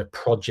into the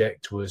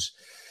project was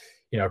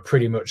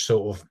pretty much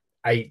sort of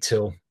 8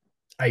 till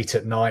 8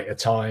 at night at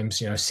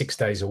times, 6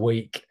 days a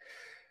week.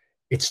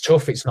 It's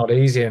tough. It's not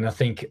easy. And I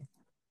think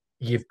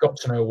you've got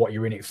to know what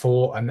you're in it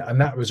for. And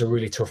that was a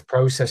really tough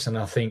process. And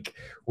I think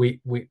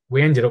we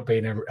ended up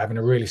having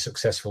a really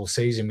successful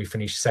season. We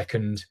finished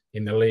second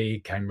in the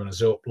league, came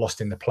runners up,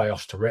 lost in the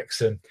playoffs to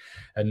Wrexham.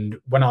 And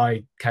when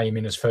I came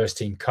in as first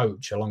team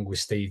coach, along with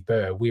Steve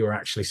Burr, we were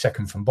actually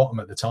second from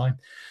bottom at the time.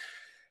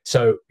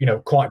 So,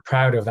 quite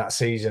proud of that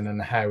season and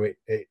how it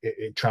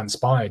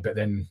transpired. But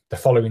then the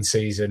following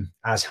season,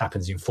 as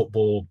happens in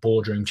football,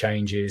 boardroom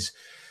changes,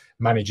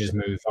 managers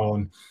move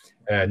on.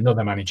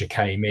 Another manager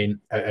came in,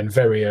 and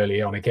very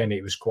early on, again,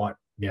 it was quite,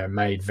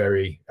 made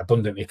very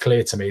abundantly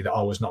clear to me that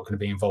I was not going to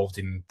be involved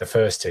in the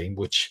first team,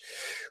 which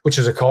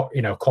was a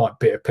quite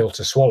bitter pill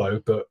to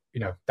swallow. But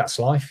that's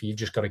life. You've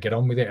just got to get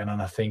on with it. And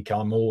I think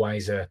I'm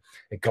always a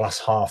glass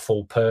half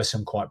full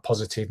person, quite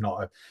positive,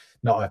 not a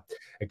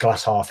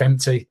glass half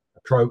empty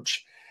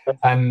approach.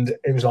 And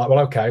it was like, well,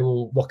 okay,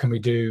 well, what can we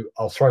do?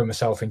 I'll throw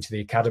myself into the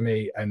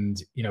academy,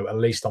 and at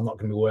least I'm not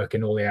going to be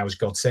working all the hours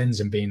God sends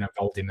and being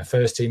involved in the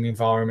first team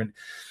environment.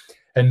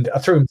 And I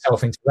threw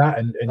myself into that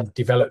and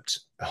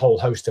developed a whole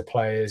host of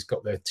players,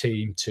 got the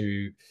team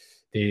to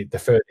the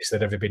furthest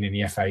they'd ever been in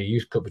the FA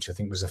Youth Cup, which I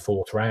think was the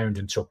 4th round,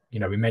 and took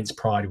immense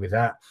pride with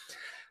that.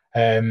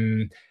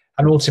 And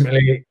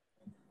ultimately,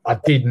 I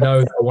did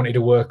know that I wanted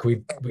to work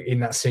in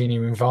that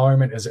senior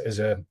environment, as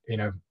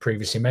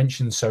previously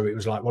mentioned. So it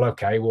was like, well,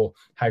 okay, well,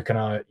 how can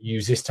I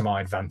use this to my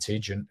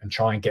advantage and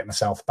try and get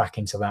myself back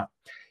into that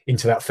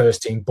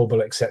first team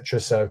bubble,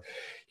 etc. So,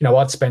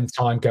 I'd spend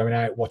time going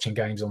out, watching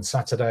games on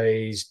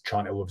Saturdays,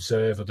 trying to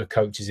observe other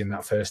coaches in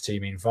that first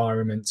team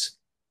environment.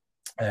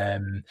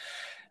 And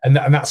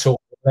that sort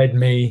of led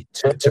me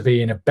to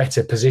be in a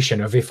better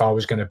position of, if I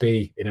was going to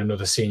be in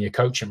another senior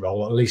coaching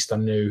role, at least I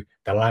knew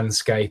the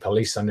landscape, at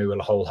least I knew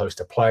a whole host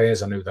of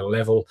players, I knew the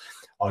level.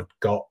 I'd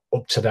got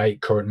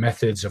up-to-date current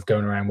methods of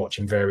going around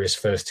watching various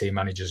first-team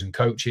managers and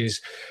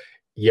coaches.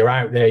 You're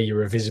out there,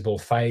 you're a visible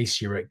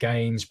face, you're at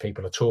games,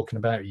 people are talking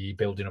about you, you're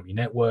building up your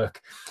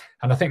network.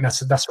 And I think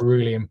that's a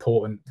really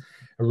important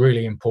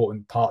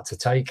part to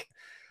take.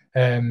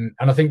 And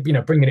I think,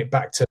 bringing it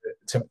back to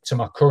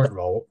my current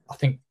role, I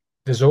think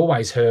there's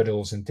always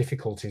hurdles and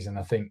difficulties. And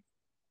I think,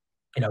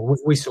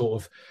 we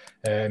sort of,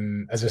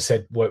 as I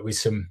said, work with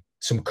some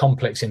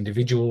complex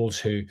individuals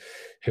who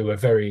are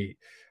very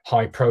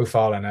high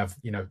profile and have,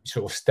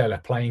 sort of stellar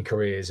playing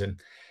careers. And,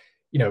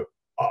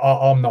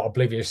 I'm not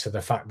oblivious to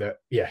the fact that,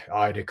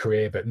 I had a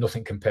career, but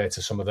nothing compared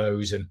to some of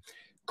those. And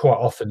quite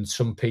often,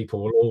 some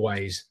people will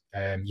always,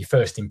 your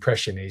first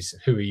impression is,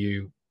 who are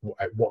you?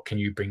 What can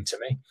you bring to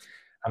me?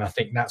 And I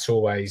think that's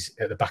always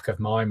at the back of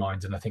my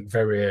mind. And I think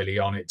very early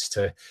on, it's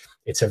a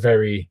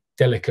very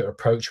delicate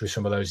approach with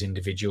some of those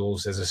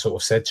individuals, as I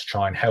sort of said, to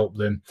try and help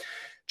them,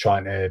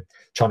 trying to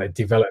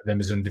develop them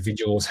as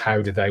individuals.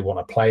 How do they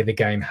want to play the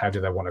game? How do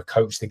they want to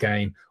coach the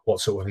game? What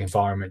sort of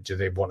environment do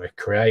they want to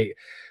create?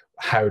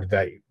 How do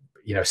they,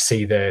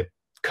 see their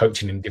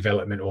coaching and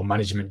development or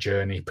management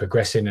journey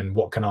progressing? And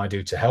what can I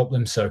do to help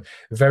them? So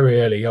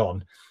very early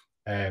on,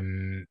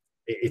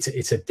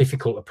 it's a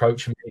difficult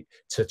approach for me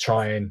to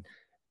try and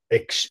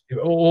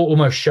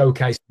almost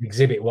showcase and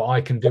exhibit what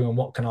I can do and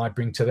what can I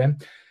bring to them.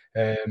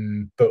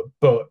 But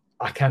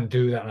I can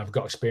do that, and I've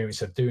got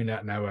experience of doing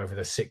that now over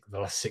the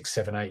last 6,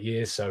 7, 8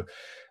 years. So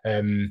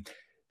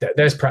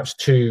there's perhaps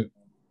two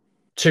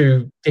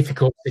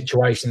difficult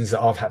situations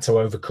that I've had to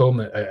overcome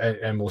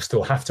and will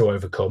still have to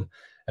overcome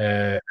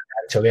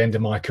till the end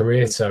of my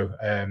career. So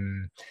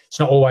it's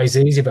not always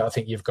easy, but I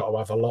think you've got to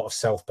have a lot of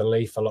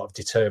self-belief, a lot of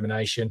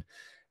determination,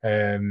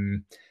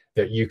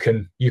 that you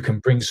can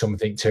bring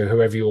something to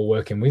whoever you're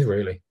working with,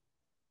 really.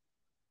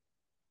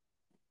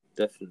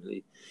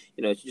 Definitely.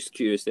 Just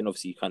curious then,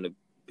 obviously, kind of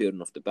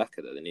building off the back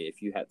of that, then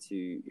if you had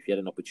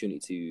an opportunity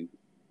to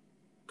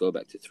go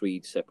back to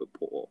 2 separate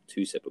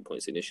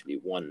points initially,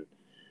 one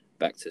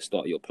back to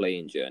start your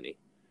playing journey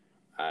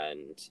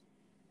and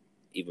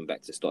even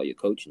back to start your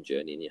coaching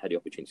journey, and you had the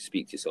opportunity to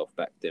speak to yourself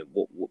back then,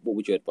 what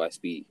would your advice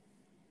be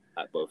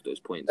at both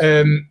those points?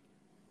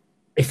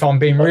 if I'm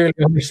being really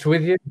honest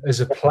with you, as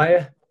a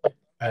player,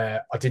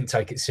 I didn't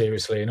take it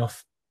seriously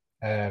enough.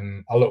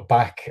 I look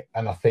back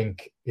and I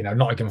think,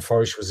 Nottingham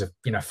Forest was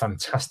a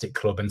fantastic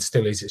club and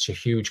still is. It's a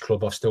huge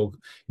club. I've still,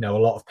 a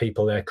lot of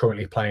people there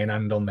currently playing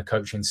and on the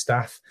coaching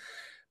staff.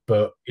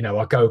 But,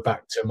 I go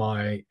back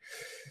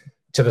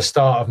to the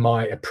start of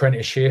my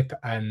apprenticeship,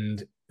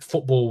 and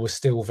football was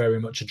still very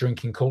much a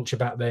drinking culture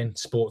back then.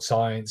 Sports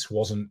science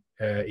wasn't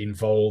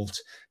involved.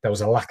 There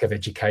was a lack of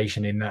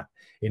education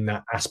in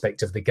that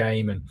aspect of the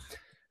game.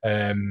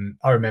 And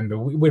I remember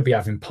we'd be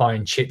having pie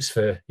and chips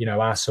for,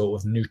 our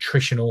sort of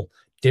nutritional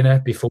dinner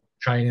before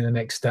training the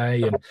next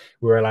day. And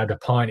we were allowed a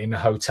pint in the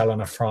hotel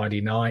on a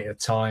Friday night at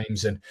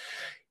times. And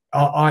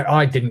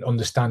I didn't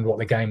understand what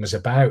the game was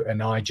about.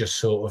 And I just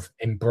sort of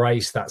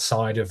embraced that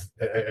side of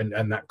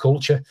and that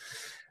culture.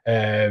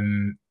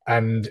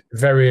 And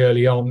very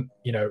early on,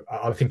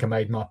 I think I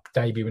made my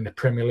debut in the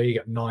Premier League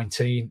at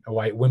 19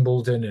 away at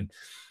Wimbledon. And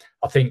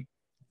I think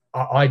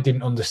I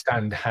didn't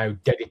understand how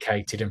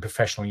dedicated and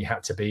professional you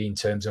had to be in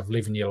terms of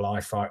living your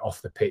life right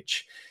off the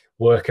pitch,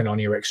 working on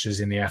your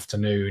extras in the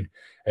afternoon,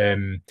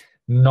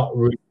 not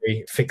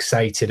really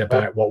fixated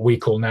about what we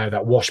call now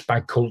that wash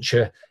bag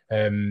culture.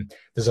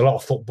 There's a lot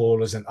of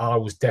footballers, and I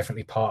was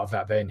definitely part of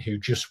that then, who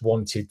just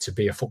wanted to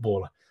be a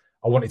footballer.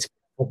 I wanted to be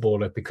a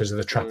footballer because of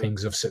the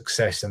trappings of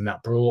success and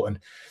that brought. And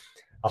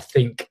I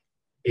think,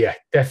 yeah,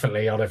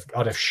 definitely I'd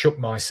have shook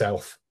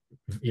myself,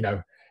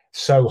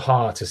 so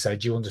hard to say,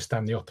 do you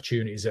understand the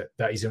opportunities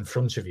that is in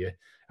front of you?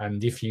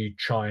 And if you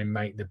try and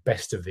make the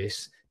best of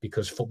this,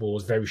 because football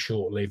is very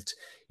short-lived,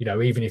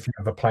 even if you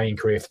have a playing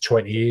career for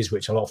 20 years,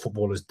 which a lot of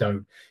footballers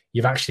don't,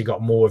 you've actually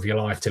got more of your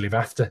life to live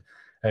after.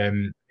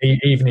 Even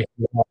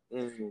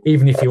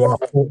if you are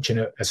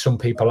fortunate, as some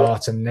people are,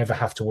 to never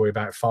have to worry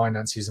about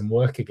finances and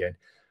work again,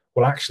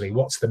 well, actually,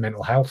 what's the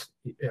mental health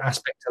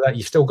aspect of that?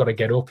 You've still got to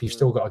get up. You've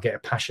still got to get a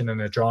passion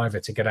and a driver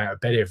to get out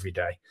of bed every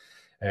day.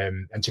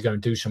 And to go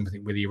and do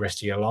something with the rest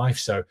of your life.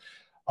 So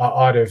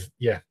I'd have,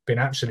 been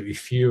absolutely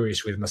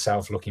furious with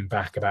myself looking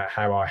back about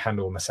how I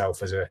handled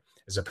myself as a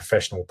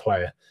professional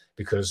player,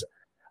 because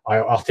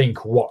I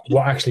think what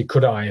actually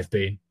could I have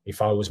been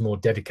if I was more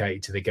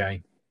dedicated to the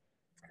game.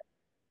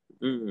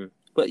 Mm-hmm.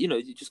 But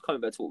just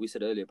coming back to what we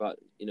said earlier about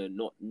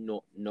not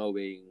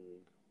knowing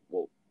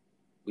what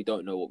we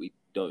don't know, what we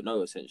don't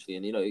know, essentially.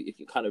 And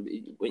if you kind of,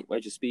 when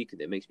you're speaking,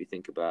 it makes me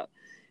think about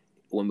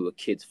when we were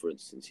kids, for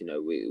instance.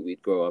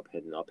 We'd grow up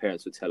and our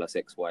parents would tell us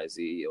X, Y,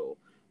 Z, or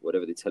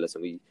whatever they tell us,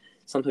 and we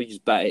sometimes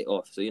just bat it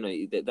off. So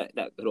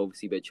that could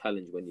obviously be a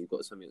challenge when you've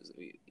got something.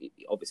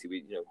 Obviously,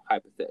 we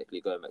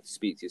hypothetically going back to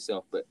speak to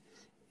yourself, but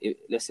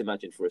let's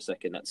imagine for a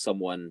second that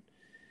someone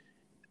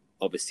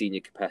of a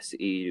senior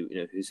capacity,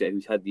 who's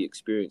had the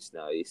experience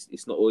now.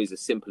 It's not always as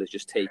simple as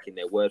just taking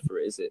their word for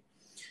it, is it?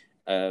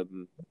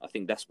 I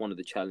think that's one of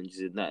the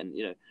challenges in that,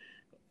 and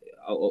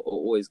I'll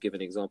always give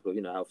an example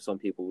of how some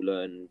people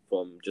learn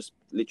from just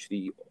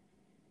literally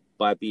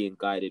by being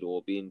guided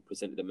or being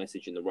presented a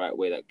message in the right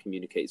way that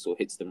communicates or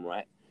hits them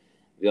right.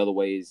 The other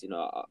way is,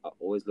 I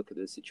always look at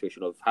the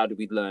situation of how do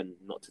we learn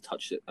not to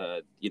touch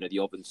the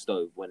oven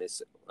stove when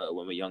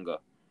we're younger.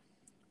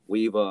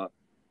 We either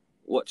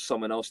watch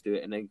someone else do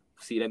it and then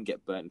see them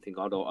get burnt and think,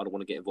 I don't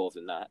want to get involved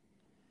in that.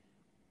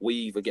 We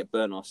either get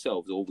burnt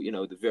ourselves, or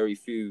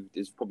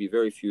there's probably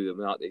very few of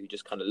them out there who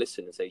just kind of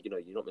listen and say,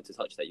 you're not meant to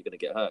touch that, you're going to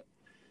get hurt.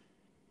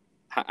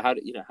 How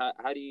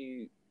do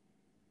you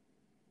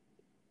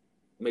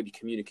maybe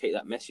communicate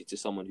that message to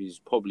someone who's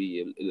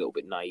probably a little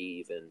bit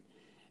naive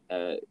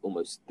and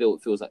almost still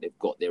feels like they've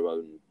got their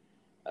own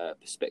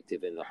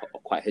perspective and are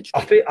quite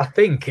headstrong? I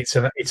think it's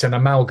an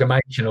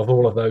amalgamation of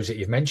all of those that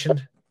you've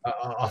mentioned.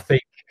 I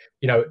think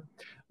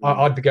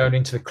I'd be going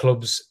into the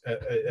clubs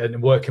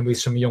and working with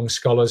some young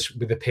scholars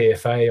with the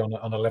PFA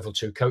on a level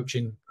 2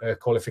 coaching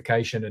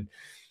qualification, and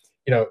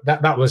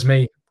that was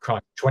me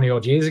 20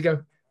 odd years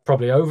ago,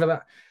 probably over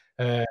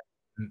that.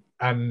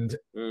 And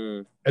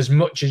as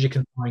much as you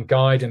can try and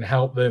guide and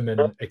help them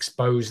and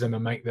expose them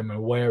and make them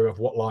aware of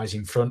what lies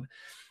in front,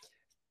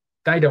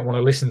 they don't want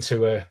to listen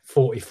to a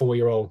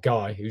 44-year-old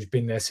guy who's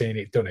been there, seen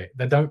it, done it.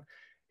 They don't.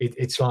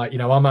 It's like,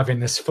 I'm having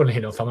this, funny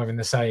enough, I'm having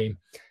the same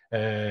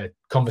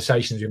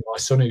conversations with my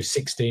son who's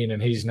 16,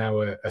 and he's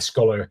now a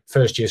scholar,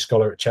 first-year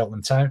scholar at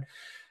Cheltenham Town.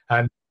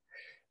 And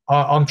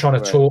I'm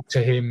trying to talk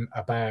to him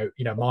about,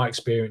 my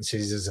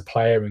experiences as a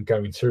player and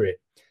going through it.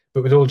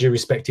 But with all due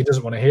respect, he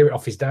doesn't want to hear it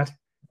off his dad.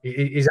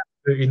 He's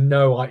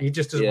absolutely he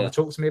just doesn't want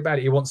to talk to me about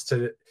it. He wants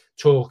to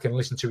talk and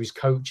listen to his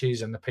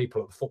coaches and the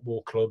people at the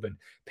football club and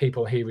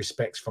people he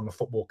respects from a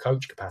football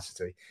coach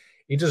capacity.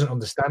 He doesn't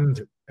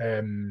understand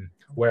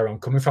where I'm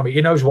coming from.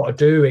 He knows what I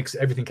do,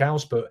 everything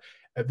else, but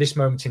at this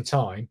moment in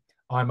time,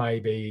 I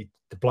may be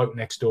the bloke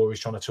next door who's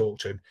trying to talk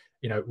to him.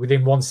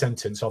 Within one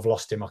sentence, I've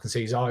lost him. I can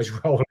see his eyes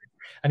rolling,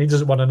 and he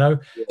doesn't want to know.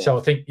 Yeah. So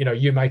I think,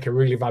 you make a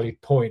really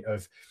valid point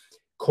of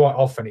quite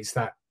often it's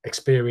that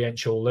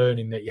experiential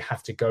learning that you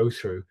have to go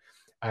through.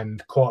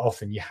 And quite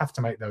often you have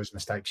to make those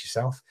mistakes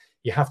yourself.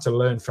 You have to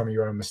learn from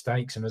your own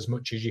mistakes. And as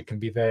much as you can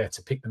be there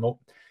to pick them up,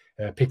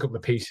 pick up the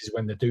pieces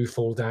when they do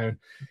fall down.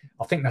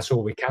 I think that's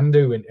all we can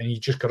do, and you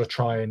just got to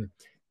try and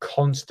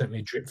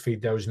constantly drip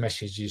feed those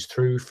messages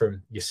through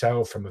from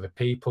yourself, from other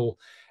people,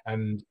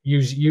 and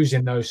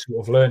using those sort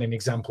of learning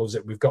examples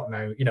that we've got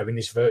now, in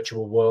this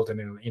virtual world and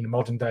in the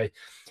modern day.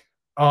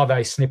 Are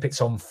they snippets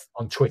on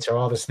Twitter?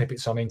 Are there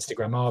snippets on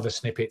Instagram? Are there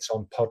snippets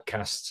on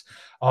podcasts?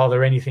 Are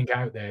there anything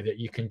out there that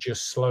you can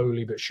just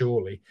slowly but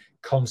surely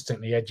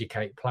constantly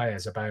educate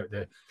players about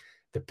the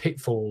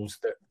pitfalls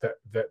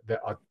that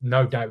are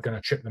no doubt going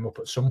to trip them up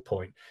at some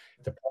point,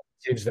 the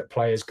positives that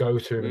players go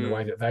through and the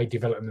way that they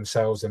develop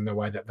themselves and the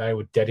way that they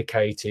were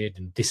dedicated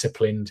and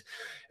disciplined,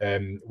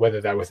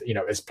 whether they were,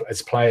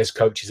 as players,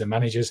 coaches and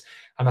managers.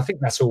 And I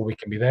think that's all we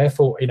can be there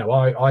for.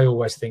 I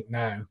always think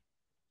now,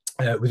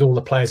 with all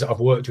the players that I've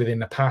worked with in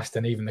the past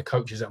and even the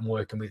coaches that I'm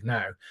working with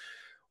now,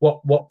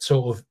 what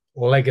sort of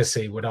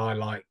legacy would I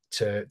like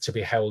to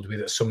be held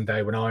with at some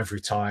day when I've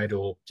retired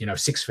or,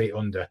 6 feet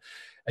under?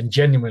 And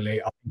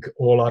genuinely, I think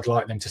all I'd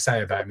like them to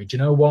say about me, do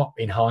you know what?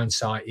 In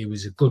hindsight, he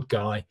was a good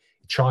guy.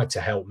 He tried to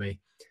help me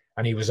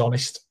and he was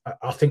honest.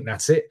 I think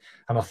that's it.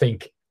 And I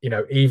think,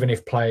 even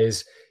if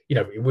players,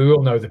 we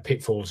all know the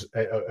pitfalls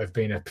of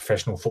being a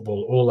professional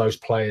footballer. All those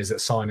players that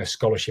sign a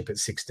scholarship at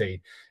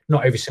 16,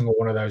 not every single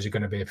one of those are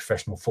going to be a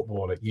professional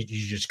footballer. You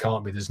just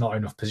can't be. There's not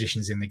enough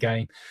positions in the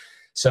game.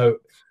 So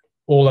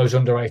all those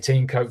under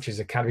 18 coaches,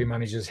 academy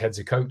managers, heads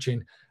of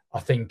coaching, I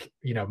think,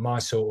 my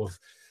sort of,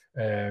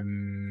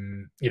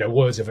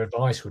 words of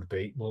advice would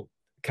be, well,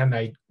 can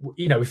they,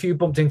 if you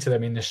bumped into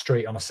them in the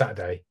street on a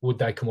Saturday, would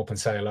they come up and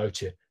say hello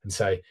to you and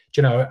say, do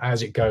you know,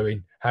 how's it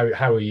going? How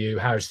are you?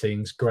 How's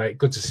things? Great.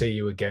 Good to see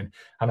you again.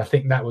 And I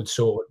think that would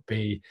sort of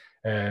be,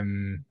 that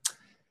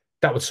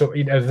would sort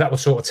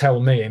of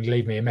tell me and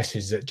leave me a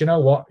message that, do you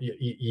know what?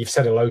 You've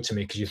said hello to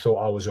me because you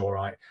thought I was all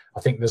right. I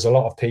think there's a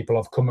lot of people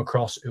I've come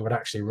across who would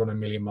actually run a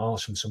million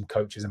miles from some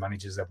coaches and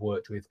managers they've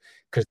worked with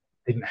because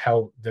didn't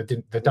help. They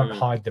don't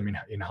hide them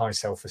in high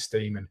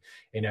self-esteem and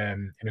in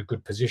a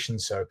good position.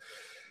 So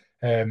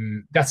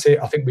that's it.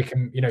 I think we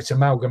can, it's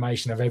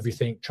amalgamation of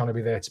everything, trying to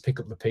be there to pick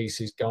up the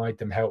pieces, guide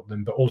them, help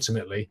them. But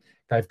ultimately,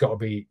 they've got to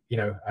be,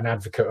 an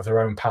advocate of their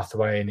own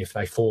pathway. And if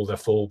they fall, they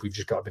fall. We've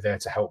just got to be there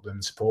to help them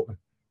and support them.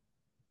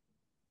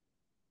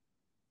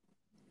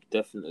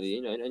 Definitely,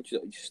 and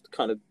just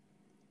kind of,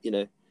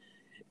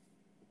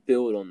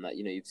 build on that.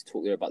 You've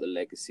talked there about the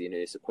legacy, and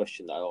it's a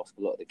question that I ask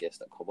a lot of the guests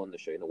that come on the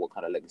show. What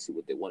kind of legacy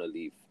would they want to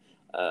leave?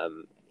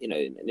 And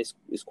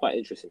it's quite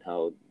interesting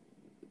how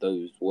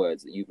those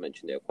words that you've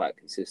mentioned there are quite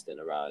consistent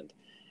around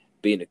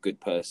being a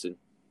good person.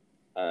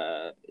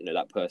 That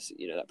person.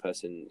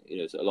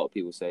 A lot of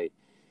people say,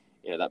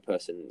 that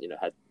person,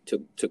 had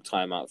took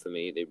time out for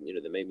me.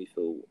 They made me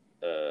feel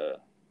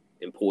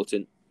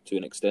important to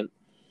an extent,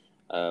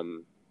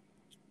 and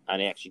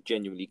they actually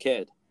genuinely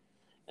cared.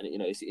 And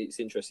it's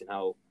interesting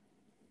how,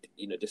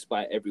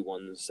 despite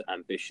everyone's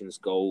ambitions,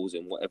 goals,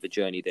 and whatever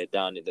journey they're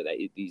down,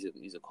 these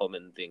are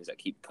common things that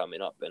keep coming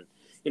up. And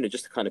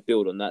just to kind of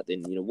build on that,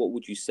 then what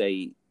would you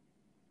say?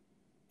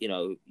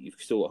 You've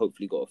still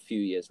hopefully got a few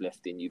years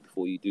left in you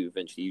before you do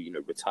eventually,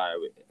 retire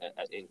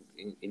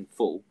in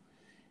full.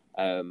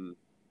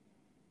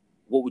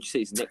 What would you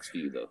say is next for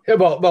you, though? Yeah,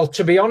 well,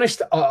 to be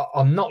honest,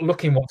 I'm not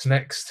looking what's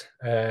next.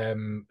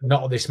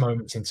 Not at this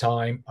moment in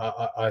time.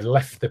 I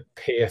left the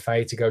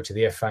PFA to go to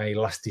the FA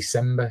last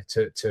December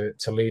to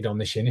lead on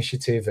this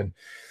initiative, and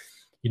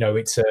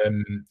it's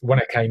when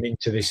I came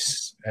into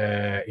this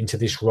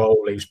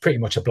role, it was pretty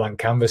much a blank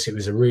canvas. It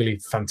was a really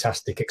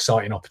fantastic,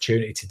 exciting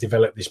opportunity to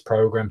develop this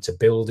program, to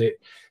build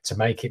it, to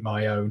make it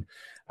my own,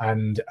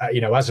 and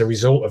as a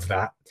result of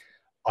that,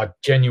 I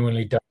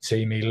genuinely don't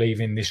see me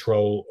leaving this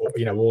role,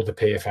 or the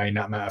PFA in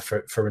that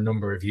matter for a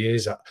number of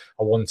years. I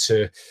want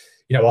to,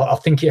 I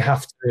think you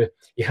have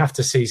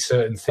to see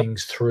certain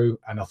things through.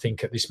 And I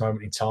think at this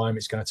moment in time,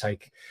 it's going to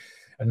take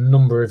a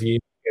number of years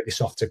to get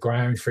this off the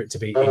ground for it to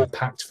be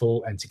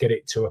impactful and to get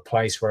it to a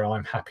place where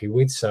I'm happy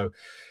with. So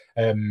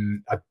I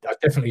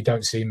definitely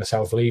don't see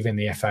myself leaving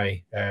the FA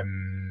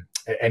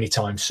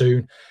anytime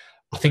soon.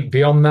 I think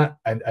beyond that,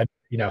 and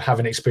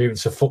having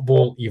experience of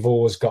football, you've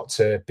always got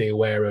to be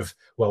aware of,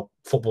 well,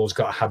 football's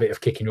got a habit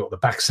of kicking you up the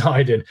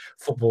backside, and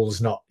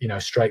football's not,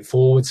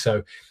 straightforward.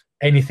 So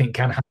anything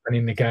can happen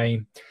in the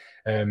game.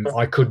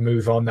 I could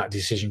move on. That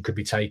decision could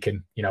be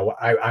taken,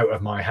 out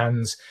of my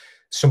hands.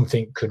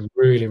 Something could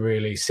really,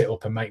 really sit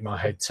up and make my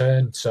head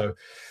turn. So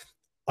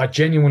I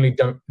genuinely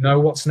don't know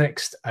what's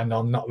next, and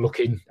I'm not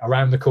looking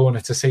around the corner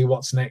to see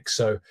what's next.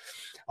 So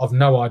I've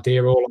no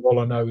idea. All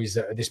I know is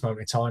that at this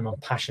moment in time, I'm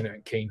passionate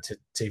and keen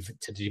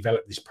to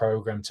develop this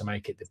program to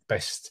make it the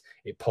best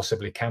it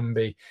possibly can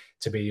be,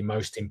 to be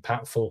most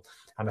impactful.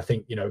 And I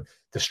think,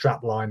 the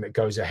strap line that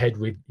goes ahead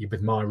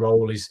with my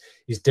role is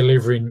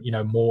delivering,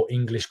 more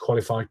English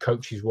qualified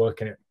coaches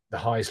working at the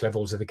highest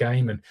levels of the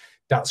game. And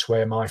that's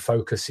where my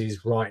focus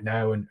is right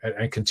now, and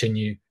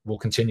will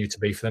continue to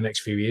be for the next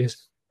few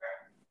years.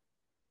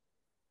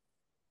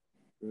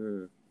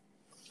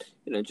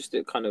 just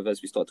to kind of,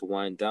 as we start to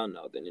wind down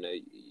now, then,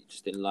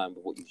 just in line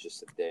with what you've just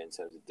said there in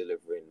terms of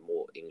delivering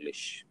more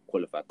English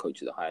qualified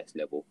coach at the highest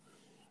level.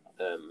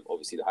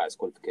 Obviously, the highest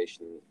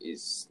qualification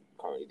is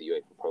currently the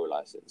UEFA Pro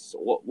license. So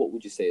what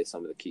would you say are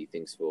some of the key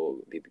things for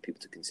maybe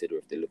people to consider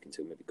if they're looking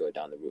to maybe go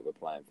down the route of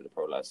applying for the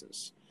Pro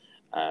license?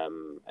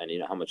 And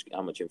how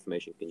much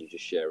information can you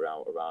just share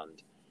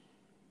around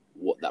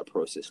what that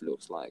process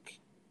looks like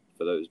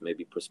for those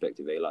maybe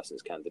prospective A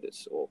license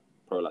candidates or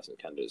Pro license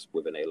candidates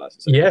with an A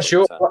license? Yeah,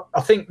 sure.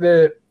 I think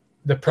the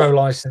Pro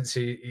license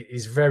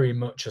is very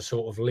much a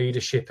sort of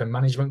leadership and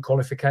management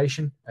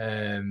qualification.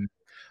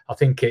 I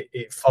think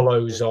it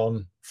follows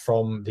on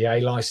from the A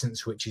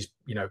license, which is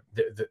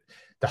the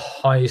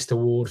highest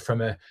award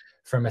from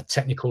a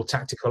technical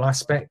tactical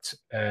aspect.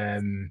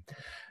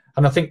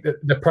 And I think that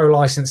the Pro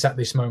license at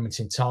this moment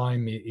in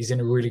time is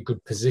in a really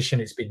good position.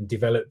 It's been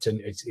developed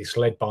and it's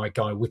led by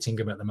Guy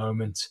Whittingham at the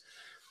moment.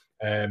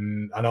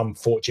 And I'm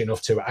fortunate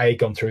enough to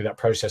gone through that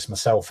process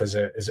myself as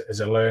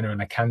a learner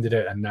and a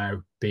candidate, and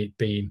now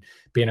being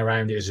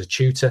around it as a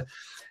tutor.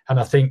 And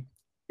I think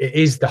it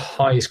is the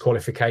highest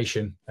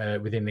qualification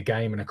within the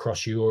game and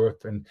across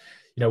Europe. And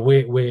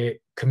we're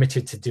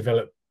committed to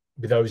develop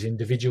with those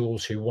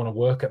individuals who want to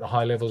work at the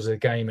high levels of the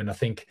game. And I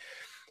think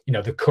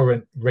the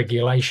current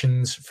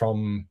regulations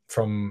from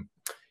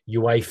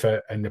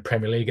UEFA and the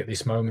Premier League at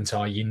this moment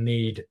are you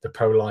need the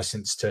Pro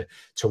license to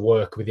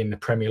work within the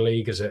Premier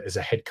League as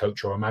a head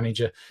coach or a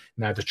manager.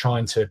 Now they're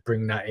trying to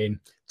bring that in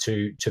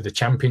to the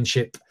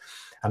Championship,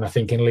 and I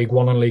think in League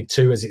One and League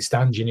Two as it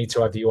stands, you need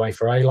to have the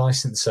UEFA A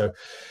license. So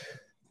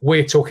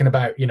we're talking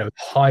about the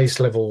highest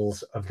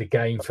levels of the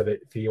game for the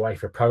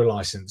UEFA Pro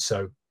license.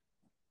 So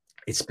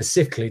it's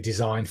specifically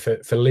designed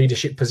for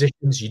leadership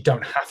positions. You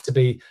don't have to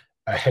be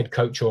a head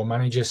coach or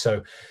manager.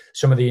 So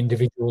some of the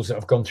individuals that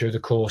have gone through the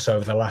course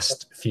over the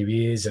last few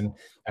years and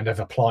have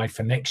applied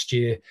for next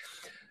year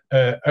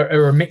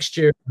are a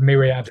mixture,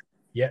 myriad.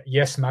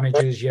 Yes,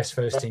 managers, yes,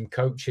 first team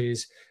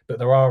coaches, but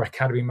there are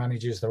academy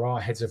managers, there are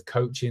heads of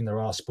coaching, there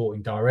are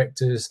sporting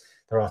directors,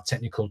 there are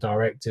technical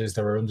directors,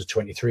 there are under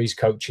 23s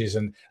coaches,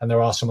 and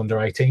there are some under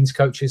 18s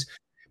coaches,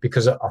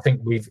 because I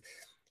think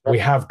we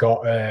have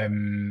got a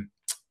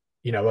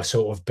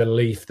sort of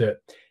belief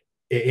that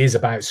it is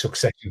about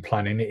succession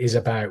planning. It is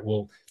about,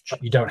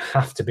 you don't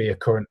have to be a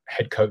current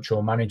head coach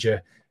or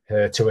manager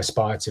to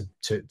aspire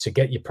to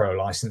get your Pro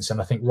license.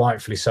 And I think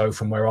rightfully so,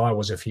 from where I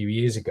was a few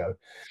years ago.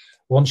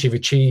 Once you've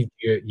achieved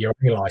your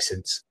A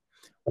license,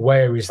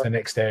 where is the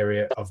next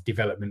area of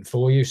development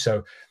for you?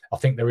 So I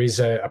think there is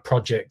a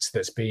project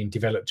that's being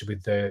developed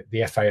with the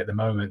FA at the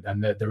moment,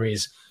 and that there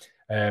is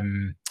a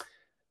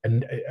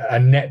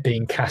net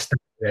being cast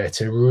there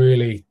to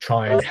really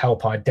try and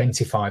help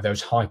identify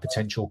those high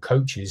potential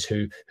coaches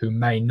who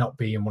may not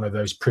be in one of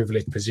those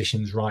privileged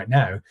positions right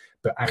now,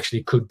 but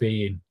actually could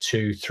be in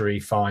 2, 3,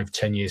 5,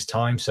 10 years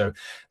time. So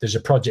there's a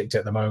project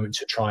at the moment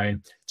to try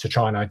and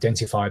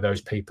identify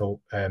those people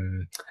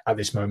at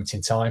this moment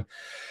in time.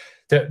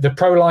 The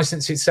Pro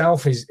license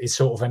itself is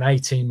sort of an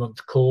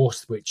 18-month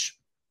course, which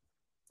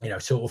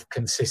sort of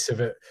consists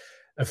of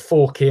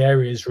 4 key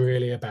areas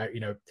really, about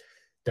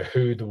the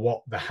who, the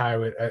what, the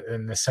how,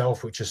 and the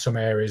self, which are some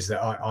areas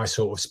that I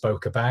sort of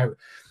spoke about.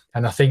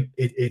 And I think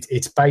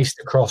it's based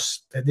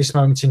across, at this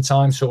moment in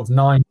time, sort of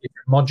 9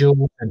 different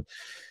modules, and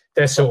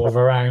they're sort of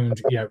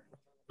around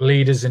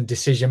leaders and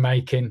decision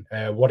making,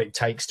 what it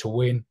takes to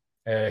win,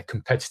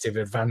 competitive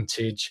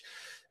advantage,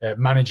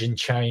 managing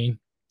change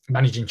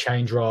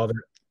rather,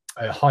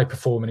 high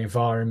performing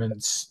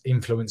environments,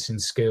 influencing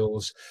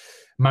skills,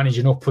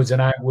 managing upwards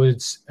and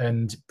outwards,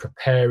 and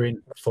preparing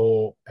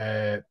for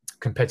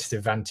competitive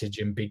advantage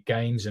in big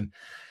games. And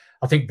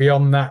I think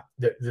beyond that,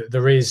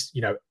 there is,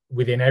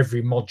 within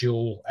every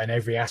module and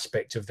every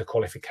aspect of the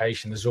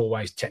qualification, there's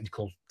always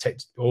technical,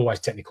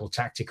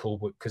 tactical,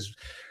 because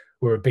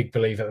we're a big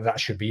believer that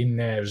should be in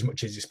there as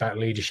much as it's about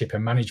leadership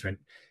and management.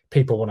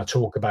 People want to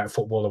talk about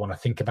football, they want to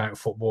think about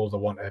football, they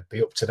want to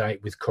be up to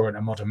date with current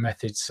and modern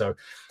methods. So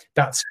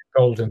that's a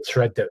golden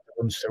thread that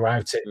runs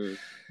throughout it.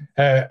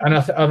 And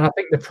I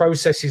think the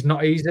process is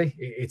not easy.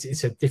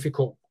 It's a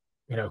difficult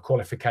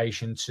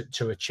qualification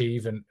to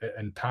achieve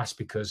and pass,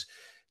 because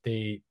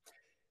the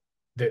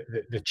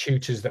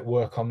tutors that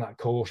work on that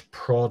course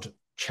prod,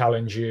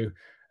 challenge you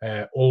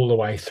all the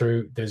way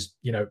through. There's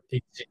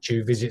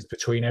in-situ visits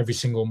between every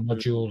single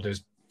module.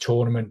 There's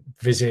tournament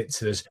visits.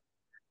 There's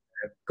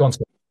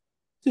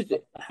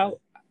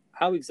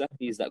How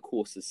exactly is that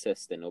course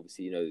assessed then?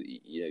 Obviously,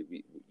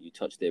 you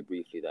touched there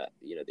briefly that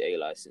the A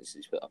license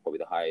is probably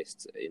the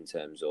highest in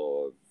terms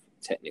of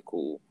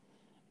technical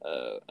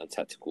and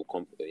tactical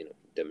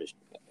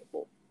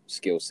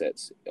skill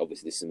sets.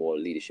 Obviously, this is more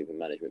leadership and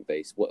management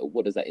based.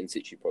 What does that in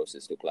situ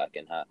process look like,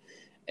 and how,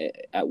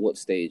 at what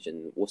stage,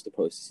 and what's the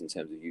process in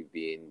terms of you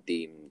being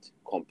deemed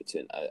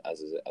competent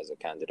as a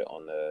candidate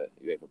on the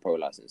UEFA Pro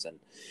license? And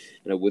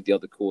with the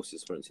other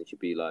courses, for instance, your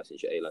B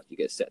license, your A license, you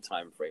get a set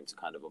time frame to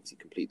kind of obviously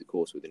complete the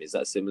course within. Is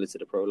that similar to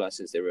the Pro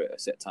license? There a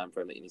set time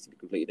frame that you need to be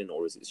completed in,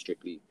 or is it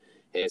strictly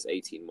here's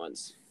 18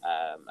 months?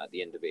 At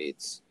the end of it,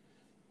 it's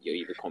you're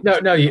either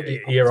No,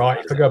 you're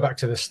right. If I go back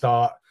to the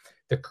start,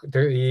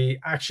 the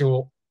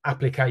actual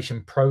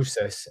application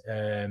process,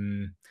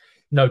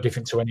 no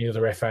different to any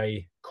other FA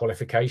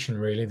qualification,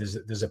 really.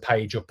 There's a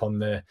page up on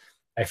the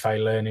FA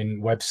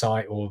Learning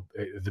website, or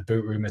the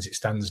boot room as it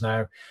stands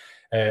now.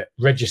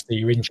 Register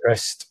your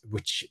interest,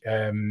 which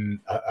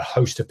a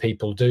host of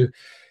people do.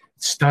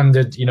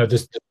 Standard,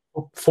 there's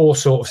 4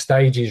 sort of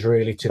stages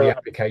really to the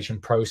application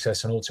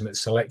process and ultimate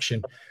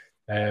selection.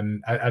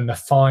 And the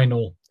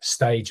final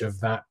stage of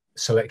that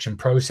selection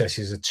process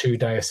is a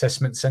 2-day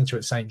assessment centre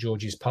at St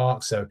George's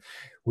Park. So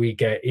we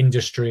get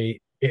industry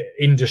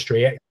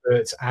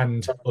experts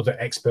and other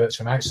experts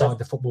from outside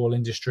the football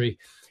industry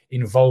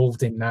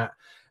involved in that.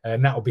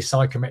 And that will be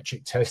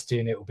psychometric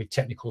testing. It will be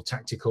technical,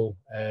 tactical,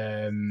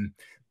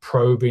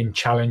 probing,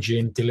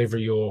 challenging, deliver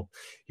your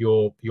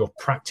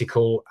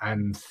practical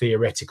and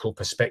theoretical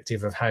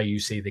perspective of how you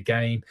see the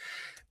game.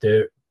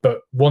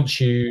 But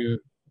once you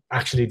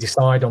actually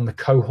decide on the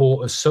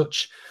cohort as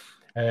such,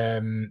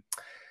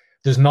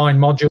 there's 9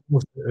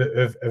 modules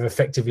of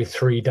effectively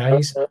 3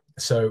 days.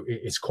 So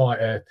it's quite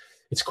a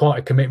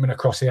commitment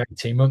across the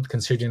 18 months,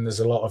 considering there's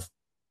a lot of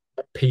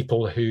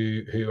people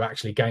who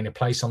actually gain a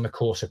place on the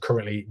course are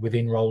currently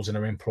within roles and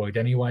are employed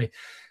anyway.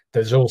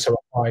 There's also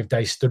a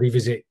 5-day study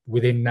visit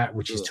within that,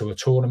 which is to a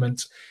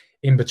tournament.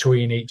 In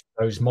between each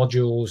of those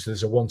modules,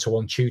 there's a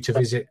 1-to-1 tutor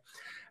visit.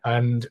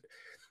 And,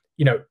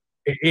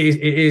 it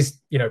is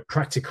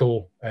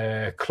practical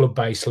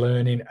club-based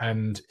learning,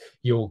 and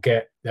you'll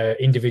get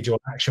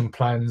individual action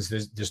plans.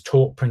 There's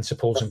talk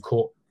principles and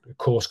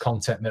course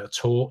content that are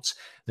taught.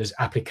 There's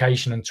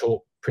application and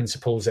talk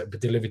principles that are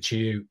delivered to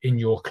you in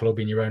your club,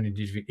 in your own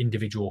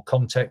individual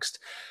context.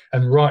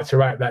 And right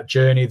throughout that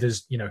journey,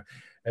 there's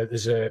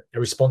a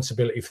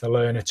responsibility for the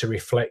learner to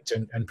reflect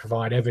and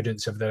provide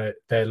evidence of their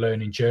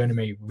learning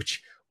journey,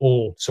 which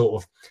all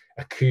sort of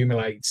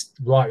accumulates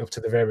right up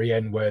to the very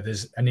end, where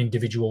there's an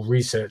individual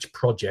research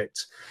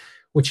project,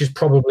 which is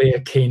probably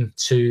akin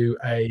to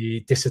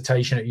a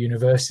dissertation at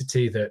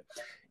university. That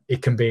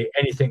it can be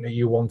anything that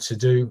you want to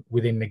do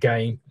within the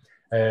game,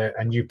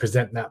 and you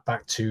present that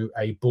back to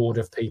a board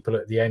of people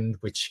at the end,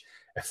 which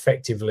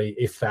effectively,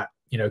 if that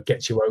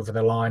gets you over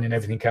the line and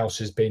everything else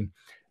has been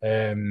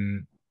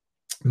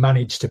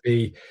managed to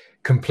be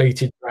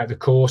completed throughout the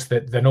course,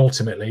 then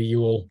ultimately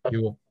you'll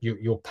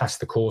pass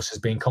the course as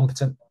being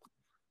competent.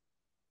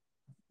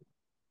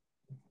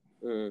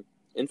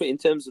 In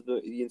terms of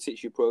the in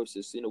situ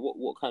process,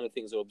 what kind of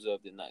things are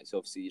observed in that? So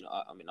obviously,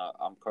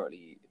 I'm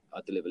currently, I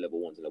deliver level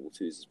 1s and level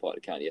 2s as part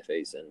of the county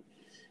FAs, and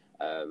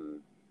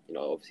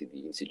obviously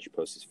the in situ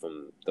process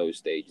from those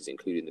stages,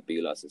 including the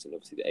B license and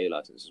obviously the A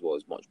license as well,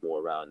 is much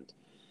more around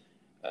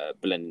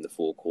blending the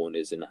 4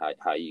 corners and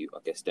how you, I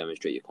guess,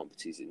 demonstrate your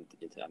competencies in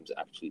terms of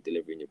actually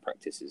delivering your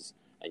practices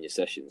and your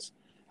sessions.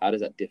 How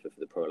does that differ for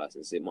the pro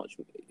license?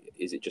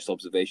 Is it just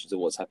observations of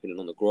what's happening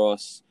on the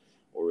grass,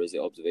 or is it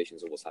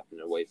observations of what's happening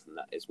away from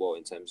that as well,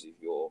 in terms of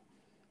your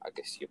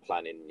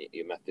planning,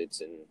 your methods,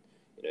 and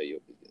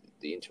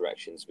the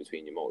interactions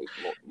between your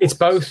It's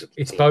both.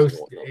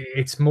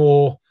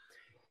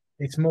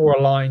 It's more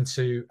aligned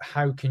to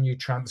how can you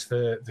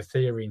transfer the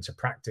theory into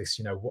practice.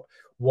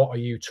 What are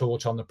you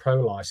taught on the pro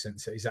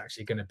license that is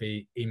actually going to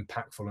be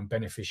impactful and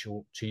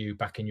beneficial to you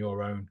back in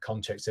your own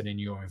context and in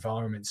your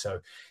environment. So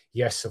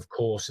yes, of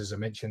course, as I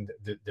mentioned,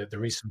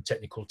 there is some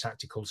technical,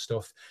 tactical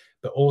stuff,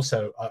 but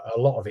also a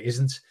lot of it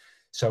isn't.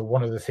 So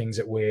one of the things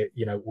that we're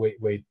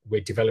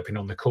developing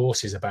on the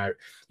course is about,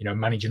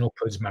 managing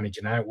upwards,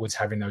 managing outwards,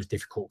 having those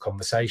difficult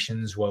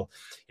conversations. Well,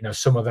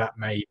 some of that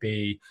may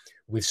be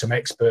with some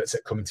experts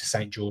that come into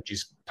St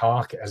George's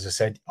Park, as I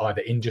said,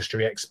 either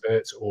industry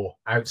experts or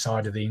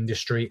outside of the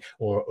industry,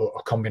 or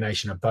a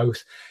combination of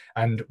both.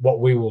 And what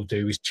we will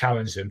do is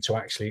challenge them to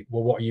actually,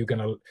 well, what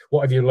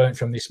have you learned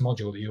from this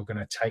module that you're going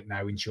to take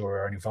now into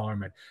your own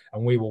environment?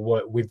 And we will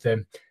work with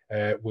them.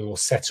 We will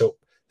set up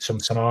some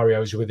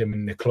scenarios with them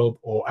in the club,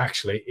 or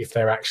actually, if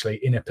they're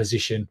actually in a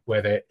position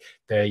where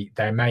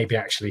they may be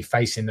actually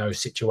facing those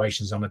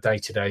situations on a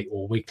day-to-day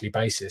or weekly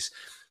basis,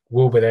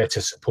 we'll be there to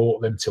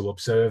support them, to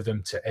observe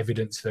them, to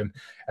evidence them,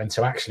 and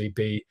to actually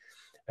be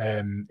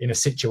in a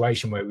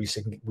situation where we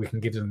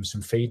can give them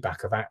some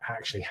feedback about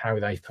actually how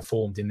they've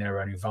performed in their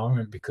own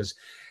environment. Because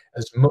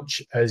as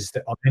much as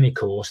on any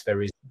course,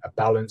 there is a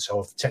balance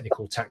of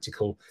technical,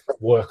 tactical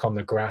work on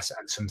the grass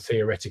and some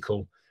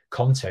theoretical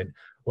content.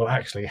 Well,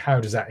 actually, how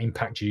does that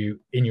impact you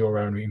in your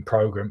own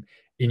program,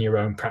 in your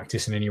own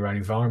practice, and in your own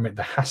environment?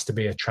 There has to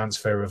be a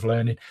transfer of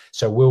learning.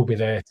 So we'll be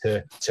there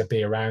to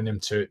be around them,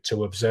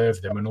 to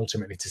observe them, and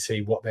ultimately to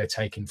see what they're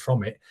taking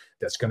from it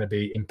that's going to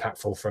be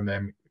impactful from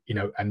them,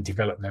 and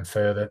develop them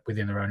further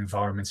within their own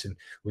environments and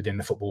within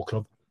the football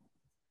club.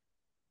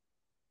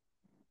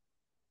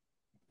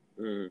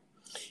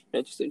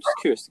 Just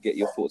curious to get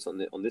your thoughts on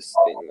this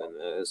thing.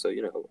 And so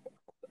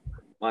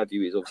my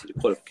view is obviously the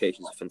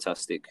qualifications are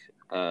fantastic.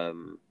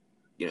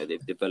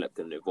 They've developed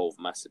and evolved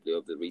massively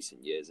over the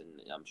recent years, and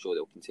I'm sure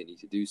they'll continue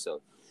to do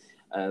so.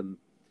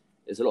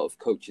 There's a lot of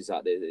coaches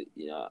out there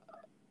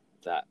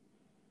that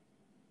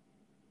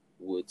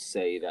would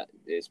say that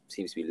there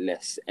seems to be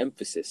less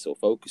emphasis or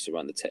focus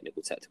around the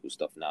technical, tactical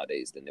stuff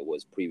nowadays than there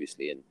was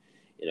previously. And,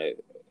 you know,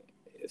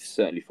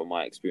 certainly from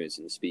my experience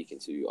in speaking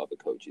to other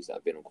coaches that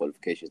have been on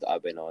qualifications that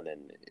I've been on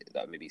and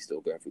that maybe still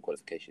going through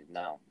qualifications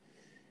now,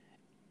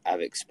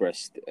 have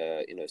expressed,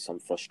 you know, some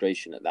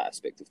frustration at that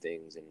aspect of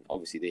things. And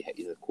obviously, they,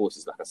 you know, the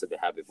courses, like I said, they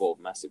have evolved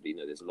massively. You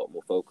know, there's a lot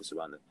more focus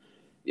around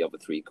the other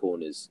three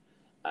corners,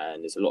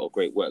 and there's a lot of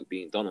great work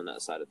being done on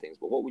that side of things.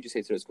 But what would you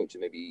say to those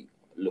coaches maybe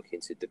looking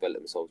to develop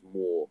themselves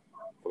more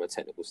from a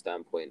technical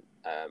standpoint,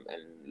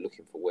 and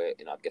looking for where,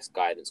 you know, I guess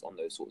guidance on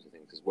those sorts of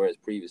things? Because whereas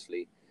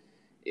previously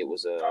it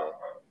was a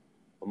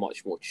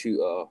much more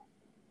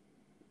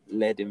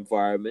tutor-led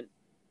environment,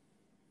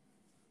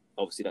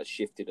 obviously that's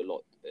shifted a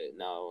lot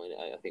now, and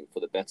I think for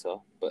the better.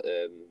 But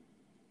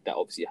that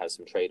obviously has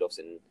some trade-offs,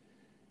 and,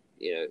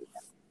 you know,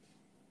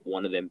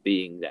 one of them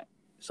being that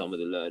some of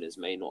the learners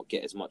may not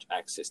get as much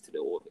access to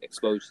or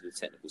exposure to the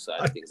technical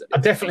side of things. I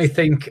definitely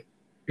think,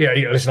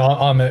 listen,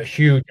 I'm a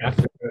huge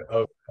advocate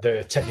of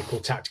the technical,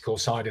 tactical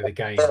side of the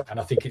game, and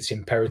I think it's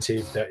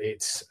imperative that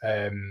it's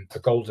a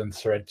golden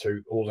thread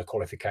through all the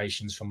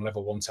qualifications from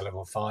level 1 to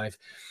level 5.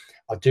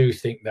 I do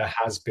think there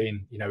has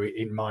been, you know,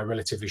 in my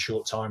relatively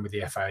short time with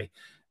the FA,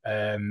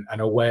 an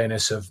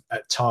awareness of,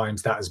 at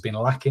times, that has been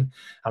lacking,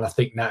 and I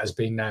think that has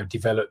been now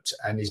developed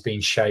and is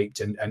being shaped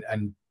and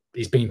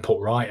is being put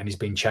right and is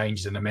being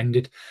changed and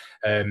amended.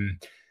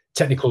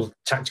 Technical,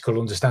 tactical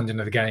understanding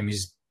of the game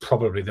is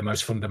probably the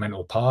most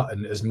fundamental part,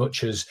 and as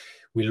much as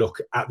we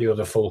look at the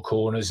other four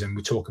corners and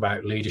we talk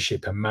about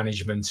leadership and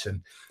management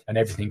and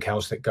everything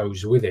else that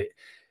goes with it,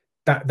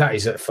 that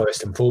is at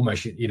first and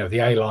foremost. You know, the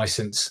A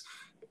license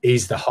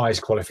is the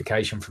highest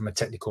qualification from a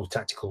technical,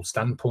 tactical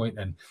standpoint,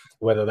 and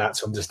whether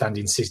that's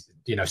understanding,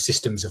 you know,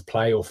 systems of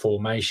play or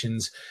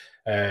formations,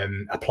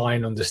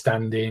 applying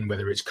understanding,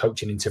 whether it's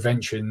coaching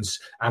interventions,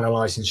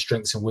 analysing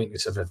strengths and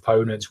weaknesses of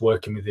opponents,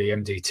 working with the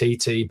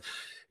MDT team,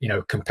 you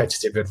know,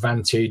 competitive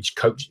advantage,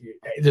 coach.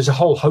 There's a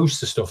whole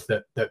host of stuff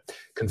that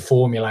can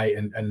formulate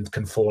and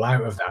can fall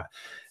out of that.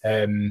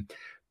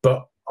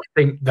 But I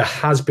think there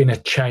has been a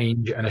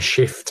change and a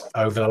shift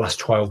over the last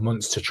 12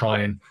 months to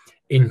try and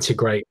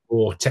integrate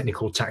more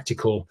technical,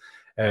 tactical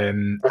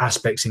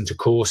aspects into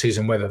courses,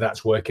 and whether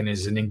that's working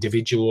as an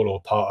individual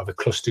or part of a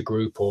cluster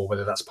group, or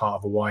whether that's part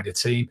of a wider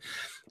team.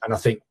 And I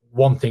think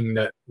one thing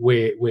that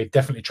we're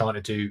definitely trying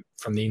to do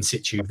from the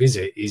in-situ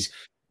visit is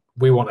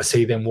we want to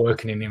see them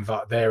working in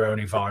their own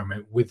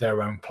environment with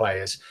their own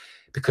players,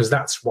 because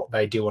that's what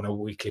they do on a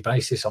weekly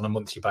basis, on a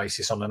monthly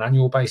basis, on an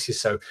annual basis.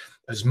 So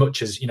as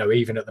much as, you know,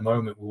 even at the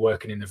moment we're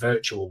working in the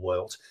virtual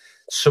world,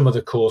 some of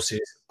the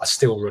courses are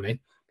still running.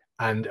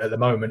 And at the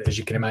moment, as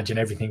you can imagine,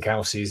 everything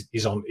else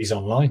is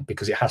online,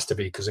 because it has to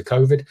be because of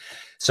COVID.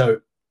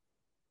 So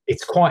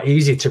it's quite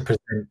easy to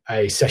present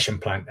a session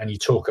plan and you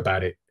talk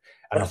about it.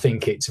 And I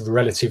think it's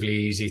relatively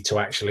easy to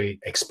actually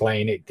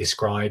explain it,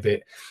 describe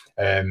it.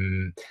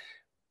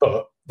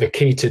 But the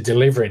key to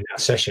delivering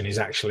that session is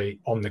actually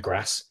on the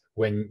grass,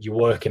 when you're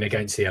working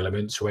against the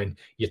elements, when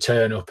you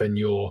turn up and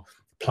your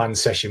planned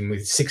session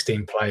with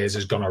 16 players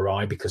has gone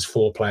awry because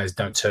 4 players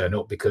don't turn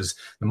up because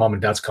the mom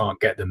and dads can't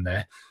get them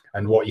there.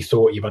 And what you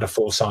thought you had a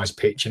full-size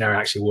pitch, you're now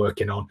actually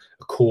working on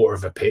a quarter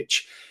of a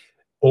pitch.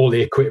 All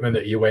the equipment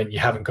that you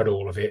haven't got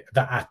all of it.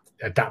 That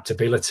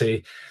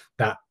adaptability,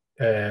 that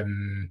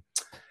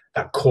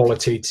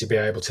quality to be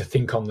able to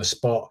think on the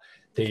spot,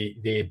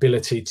 the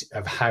ability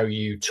of how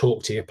you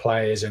talk to your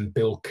players and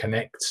build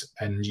connect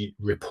and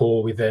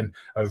rapport with them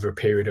over a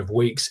period of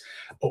weeks.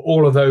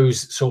 All of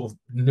those sort of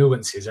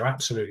nuances are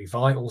absolutely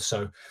vital.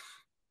 So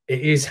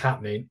it is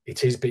happening.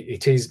 It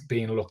is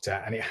being looked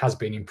at, and it has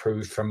been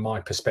improved from my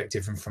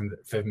perspective and from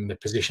the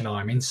position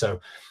I'm in. So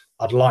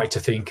I'd like to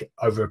think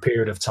over a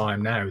period of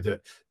time now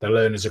that the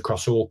learners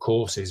across all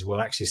courses will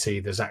actually see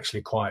there's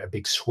actually quite a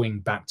big swing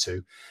back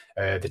to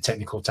the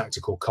technical,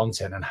 tactical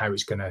content and how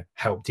it's going to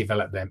help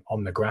develop them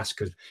on the grass,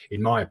 because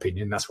in my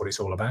opinion, that's what it's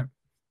all about.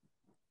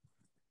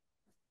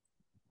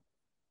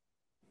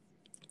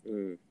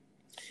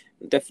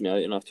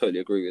 Definitely, and I totally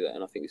agree with that.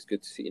 And I think it's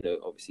good to see, you know,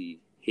 obviously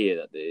hear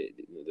that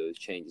those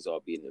changes are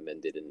being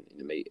amended and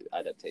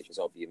adaptations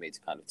are being made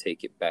to kind of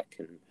take it back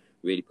and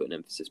really put an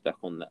emphasis back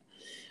on that.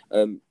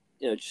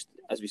 You know, just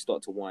as we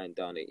start to wind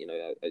down it, you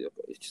know,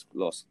 it's just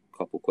last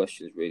couple of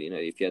questions really. You know,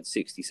 if you had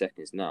 60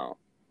 seconds now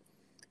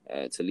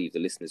to leave the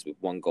listeners with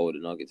one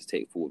golden nugget to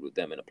take forward with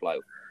them and apply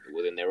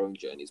within their own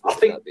journeys, what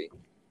would that be?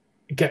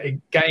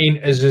 Gain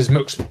as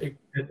much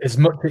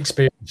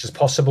experience as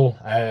possible.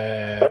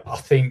 I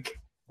think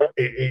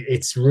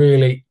it's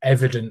really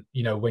evident,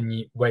 you know,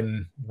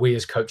 when we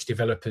as coach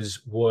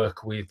developers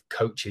work with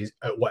coaches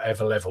at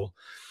whatever level,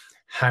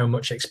 how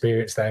much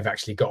experience they've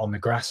actually got on the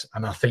grass.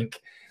 And I think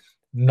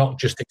not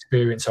just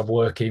experience of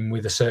working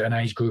with a certain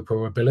age group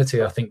or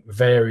ability, I think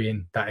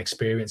varying that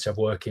experience of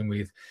working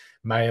with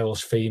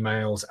males,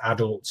 females,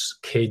 adults,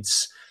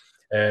 kids,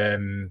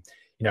 you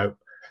know,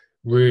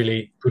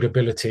 really good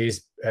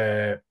abilities,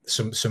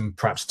 some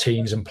perhaps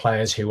teams and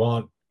players who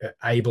aren't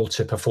able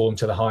to perform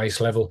to the highest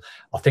level.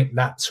 I think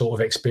that sort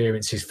of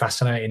experience is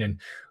fascinating. And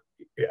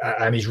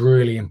and is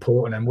really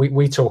important. And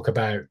we talk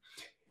about,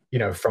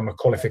 from a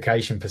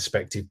qualification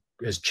perspective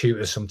as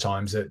tutors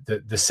sometimes,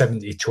 the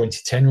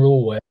 70-20-10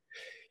 rule, where,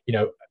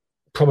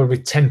 probably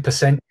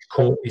 10%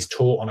 is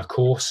taught on a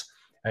course,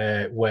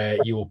 where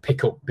you will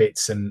pick up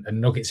bits and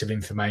nuggets of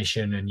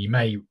information, and you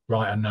may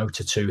write a note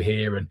or two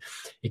here, and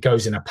it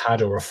goes in a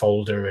pad or a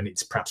folder, and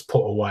it's perhaps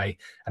put away,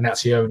 and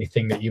that's the only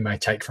thing that you may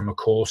take from a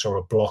course or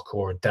a block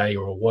or a day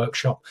or a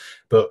workshop.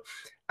 But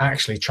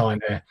actually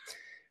trying to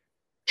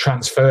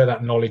transfer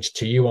that knowledge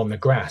to you on the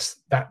grass,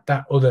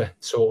 that other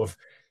sort of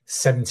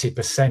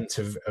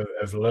 70%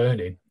 of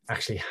learning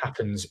actually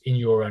happens in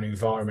your own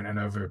environment and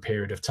over a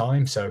period of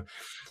time. So,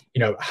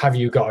 have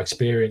you got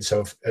experience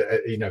of,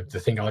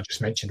 the thing I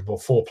just mentioned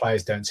about 4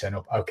 players don't turn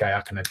up? Okay,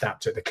 I can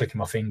adapt at the click of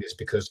my fingers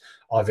because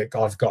I've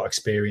got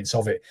experience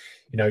of it.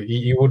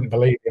 You wouldn't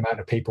believe the amount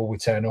of people we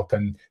turn up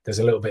and there's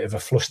a little bit of a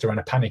fluster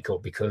and a panic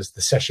up because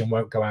the session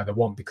won't go how they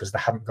want because they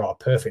haven't got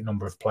a perfect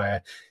number of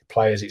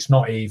players. It's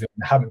not even,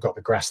 they haven't got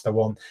the grass they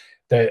want.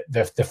 They're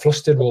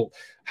flustered. Well,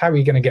 how are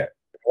you going to get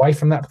away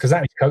from that? Because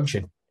that is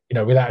coaching.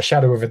 Without a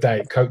shadow of a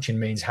doubt, coaching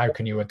means how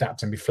can you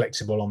adapt and be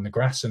flexible on the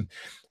grass. And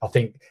I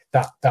think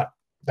that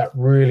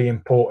really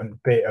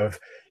important bit of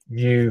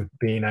you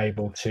being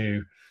able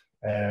to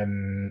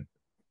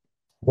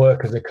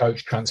work as a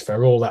coach,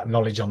 transfer all that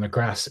knowledge on the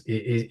grass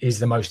is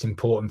the most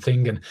important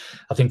thing. And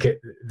I think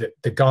the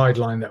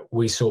guideline that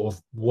we sort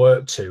of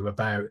work to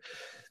about,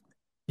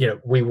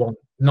 we want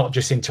not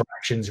just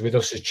interactions with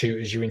us as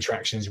tutors, your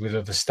interactions with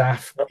other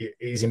staff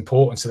is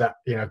important. So that,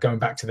 going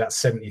back to that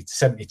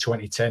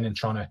 70-20-10 and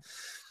trying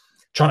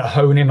to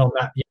hone in on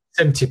that,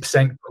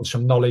 70% comes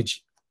from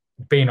knowledge,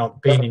 being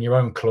in your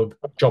own club,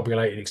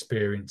 job-related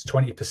experience.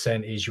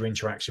 20% is your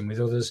interaction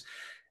with others,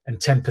 and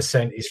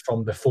 10% is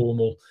from the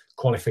formal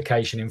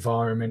qualification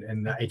environment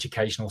and that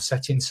educational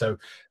setting. So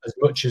as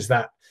much as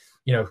that,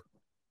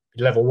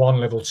 level 1,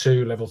 level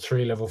 2, level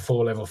 3, level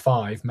 4, level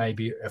 5,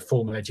 maybe a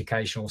formal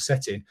educational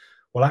setting,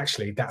 well,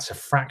 actually, that's a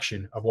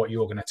fraction of what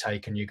you're going to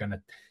take and you're going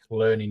to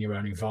learn in your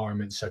own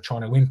environment. So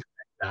trying to implement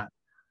that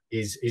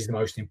is the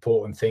most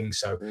important thing.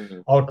 So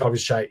I would probably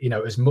say,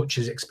 as much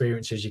as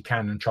experience as you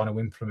can and trying to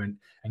implement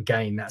and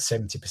gain that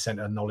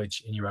 70% of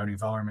knowledge in your own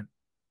environment.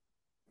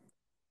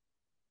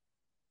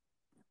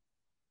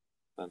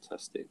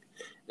 Fantastic.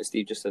 And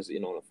Steve, just as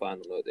on a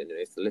final note, then,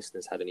 if the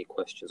listeners had any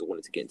questions or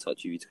wanted to get in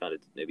touch with you to kind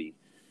of maybe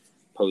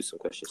pose some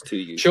questions to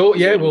you. Sure,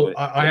 yeah. Well,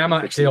 I am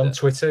actually on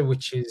Twitter,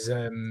 which is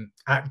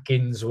at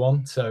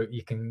Gins1. So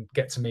you can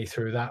get to me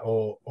through that,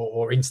 or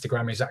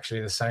Instagram is actually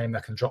the same. They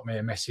can drop me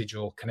a message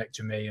or connect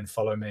with me and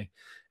follow me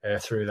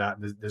through that.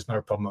 There's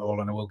no problem at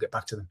all, and I will get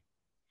back to them.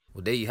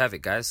 Well, there you have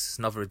it, guys. It's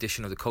another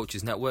edition of the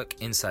Coaches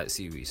Network Insight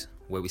Series,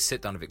 where we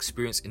sit down with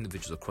experienced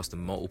individuals across the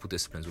multiple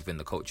disciplines within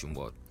the coaching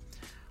world,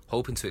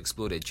 hoping to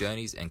explore their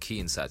journeys and key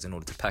insights in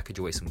order to package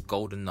away some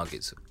golden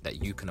nuggets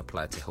that you can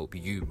apply to help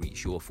you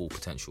reach your full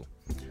potential.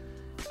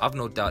 I've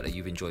no doubt that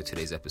you've enjoyed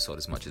today's episode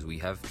as much as we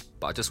have,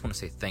 but I just want to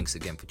say thanks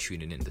again for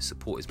tuning in. The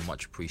support is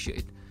much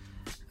appreciated.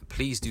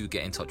 Please do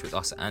get in touch with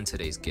us and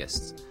today's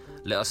guests.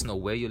 Let us know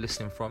where you're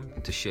listening from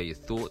to share your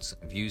thoughts,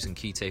 views and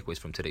key takeaways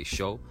from today's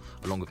show,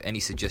 along with any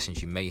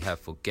suggestions you may have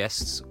for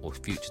guests or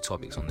future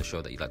topics on the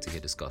show that you'd like to hear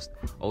discussed.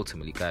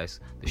 Ultimately, guys,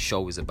 the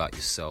show is about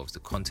yourselves.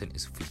 The content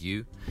is for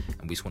you,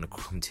 and we just want to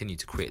continue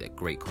to create that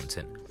great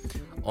content.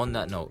 On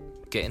that note,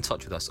 get in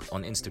touch with us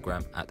on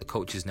Instagram at The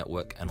Coaches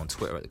Network and on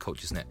Twitter at The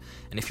Coaches Net.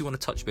 And if you want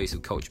to touch base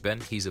with Coach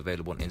Ben, he's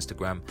available on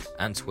Instagram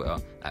and Twitter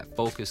at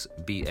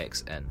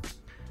FocusBXN.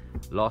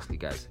 Lastly,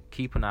 guys,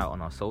 keep an eye out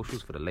on our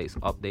socials for the latest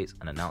updates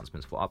and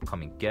announcements for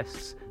upcoming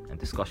guests and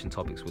discussion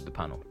topics with the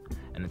panel.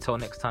 And until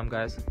next time,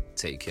 guys,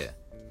 take care.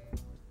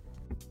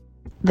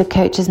 The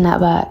Coaches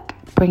Network,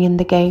 bringing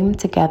the game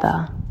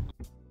together.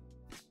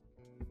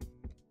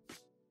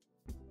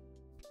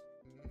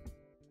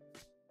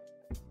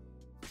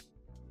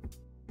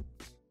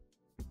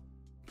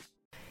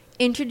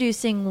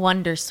 Introducing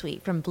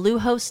Wondersuite from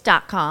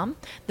Bluehost.com,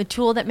 the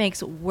tool that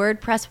makes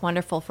WordPress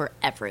wonderful for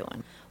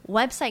everyone.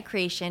 Website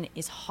creation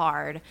is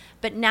hard,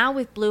 but now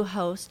with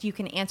Bluehost, you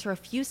can answer a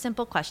few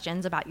simple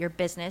questions about your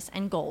business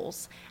and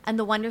goals, and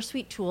the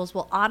Wondersuite tools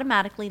will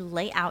automatically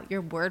lay out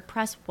your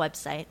WordPress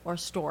website or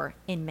store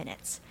in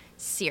minutes.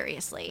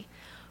 Seriously.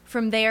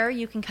 From there,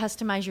 you can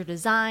customize your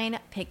design,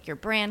 pick your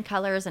brand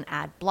colors, and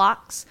add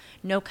blocks.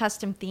 No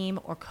custom theme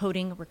or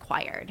coding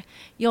required.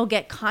 You'll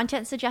get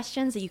content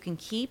suggestions that you can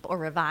keep or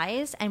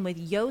revise, and with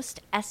Yoast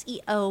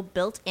SEO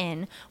built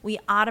in, we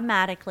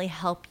automatically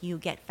help you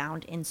get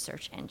found in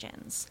search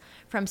engines.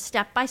 From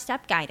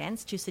step-by-step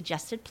guidance to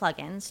suggested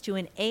plugins to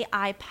an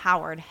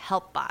AI-powered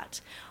help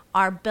bot,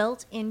 our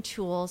built-in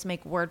tools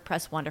make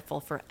WordPress wonderful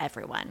for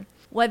everyone.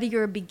 Whether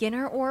you're a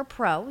beginner or a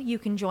pro, you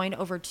can join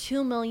over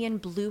 2 million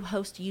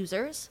Bluehost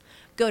users.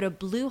 Go to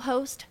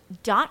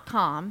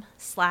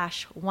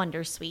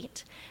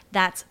bluehost.com/wondersuite.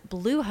 That's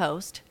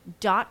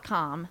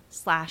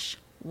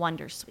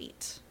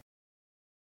bluehost.com/wondersuite.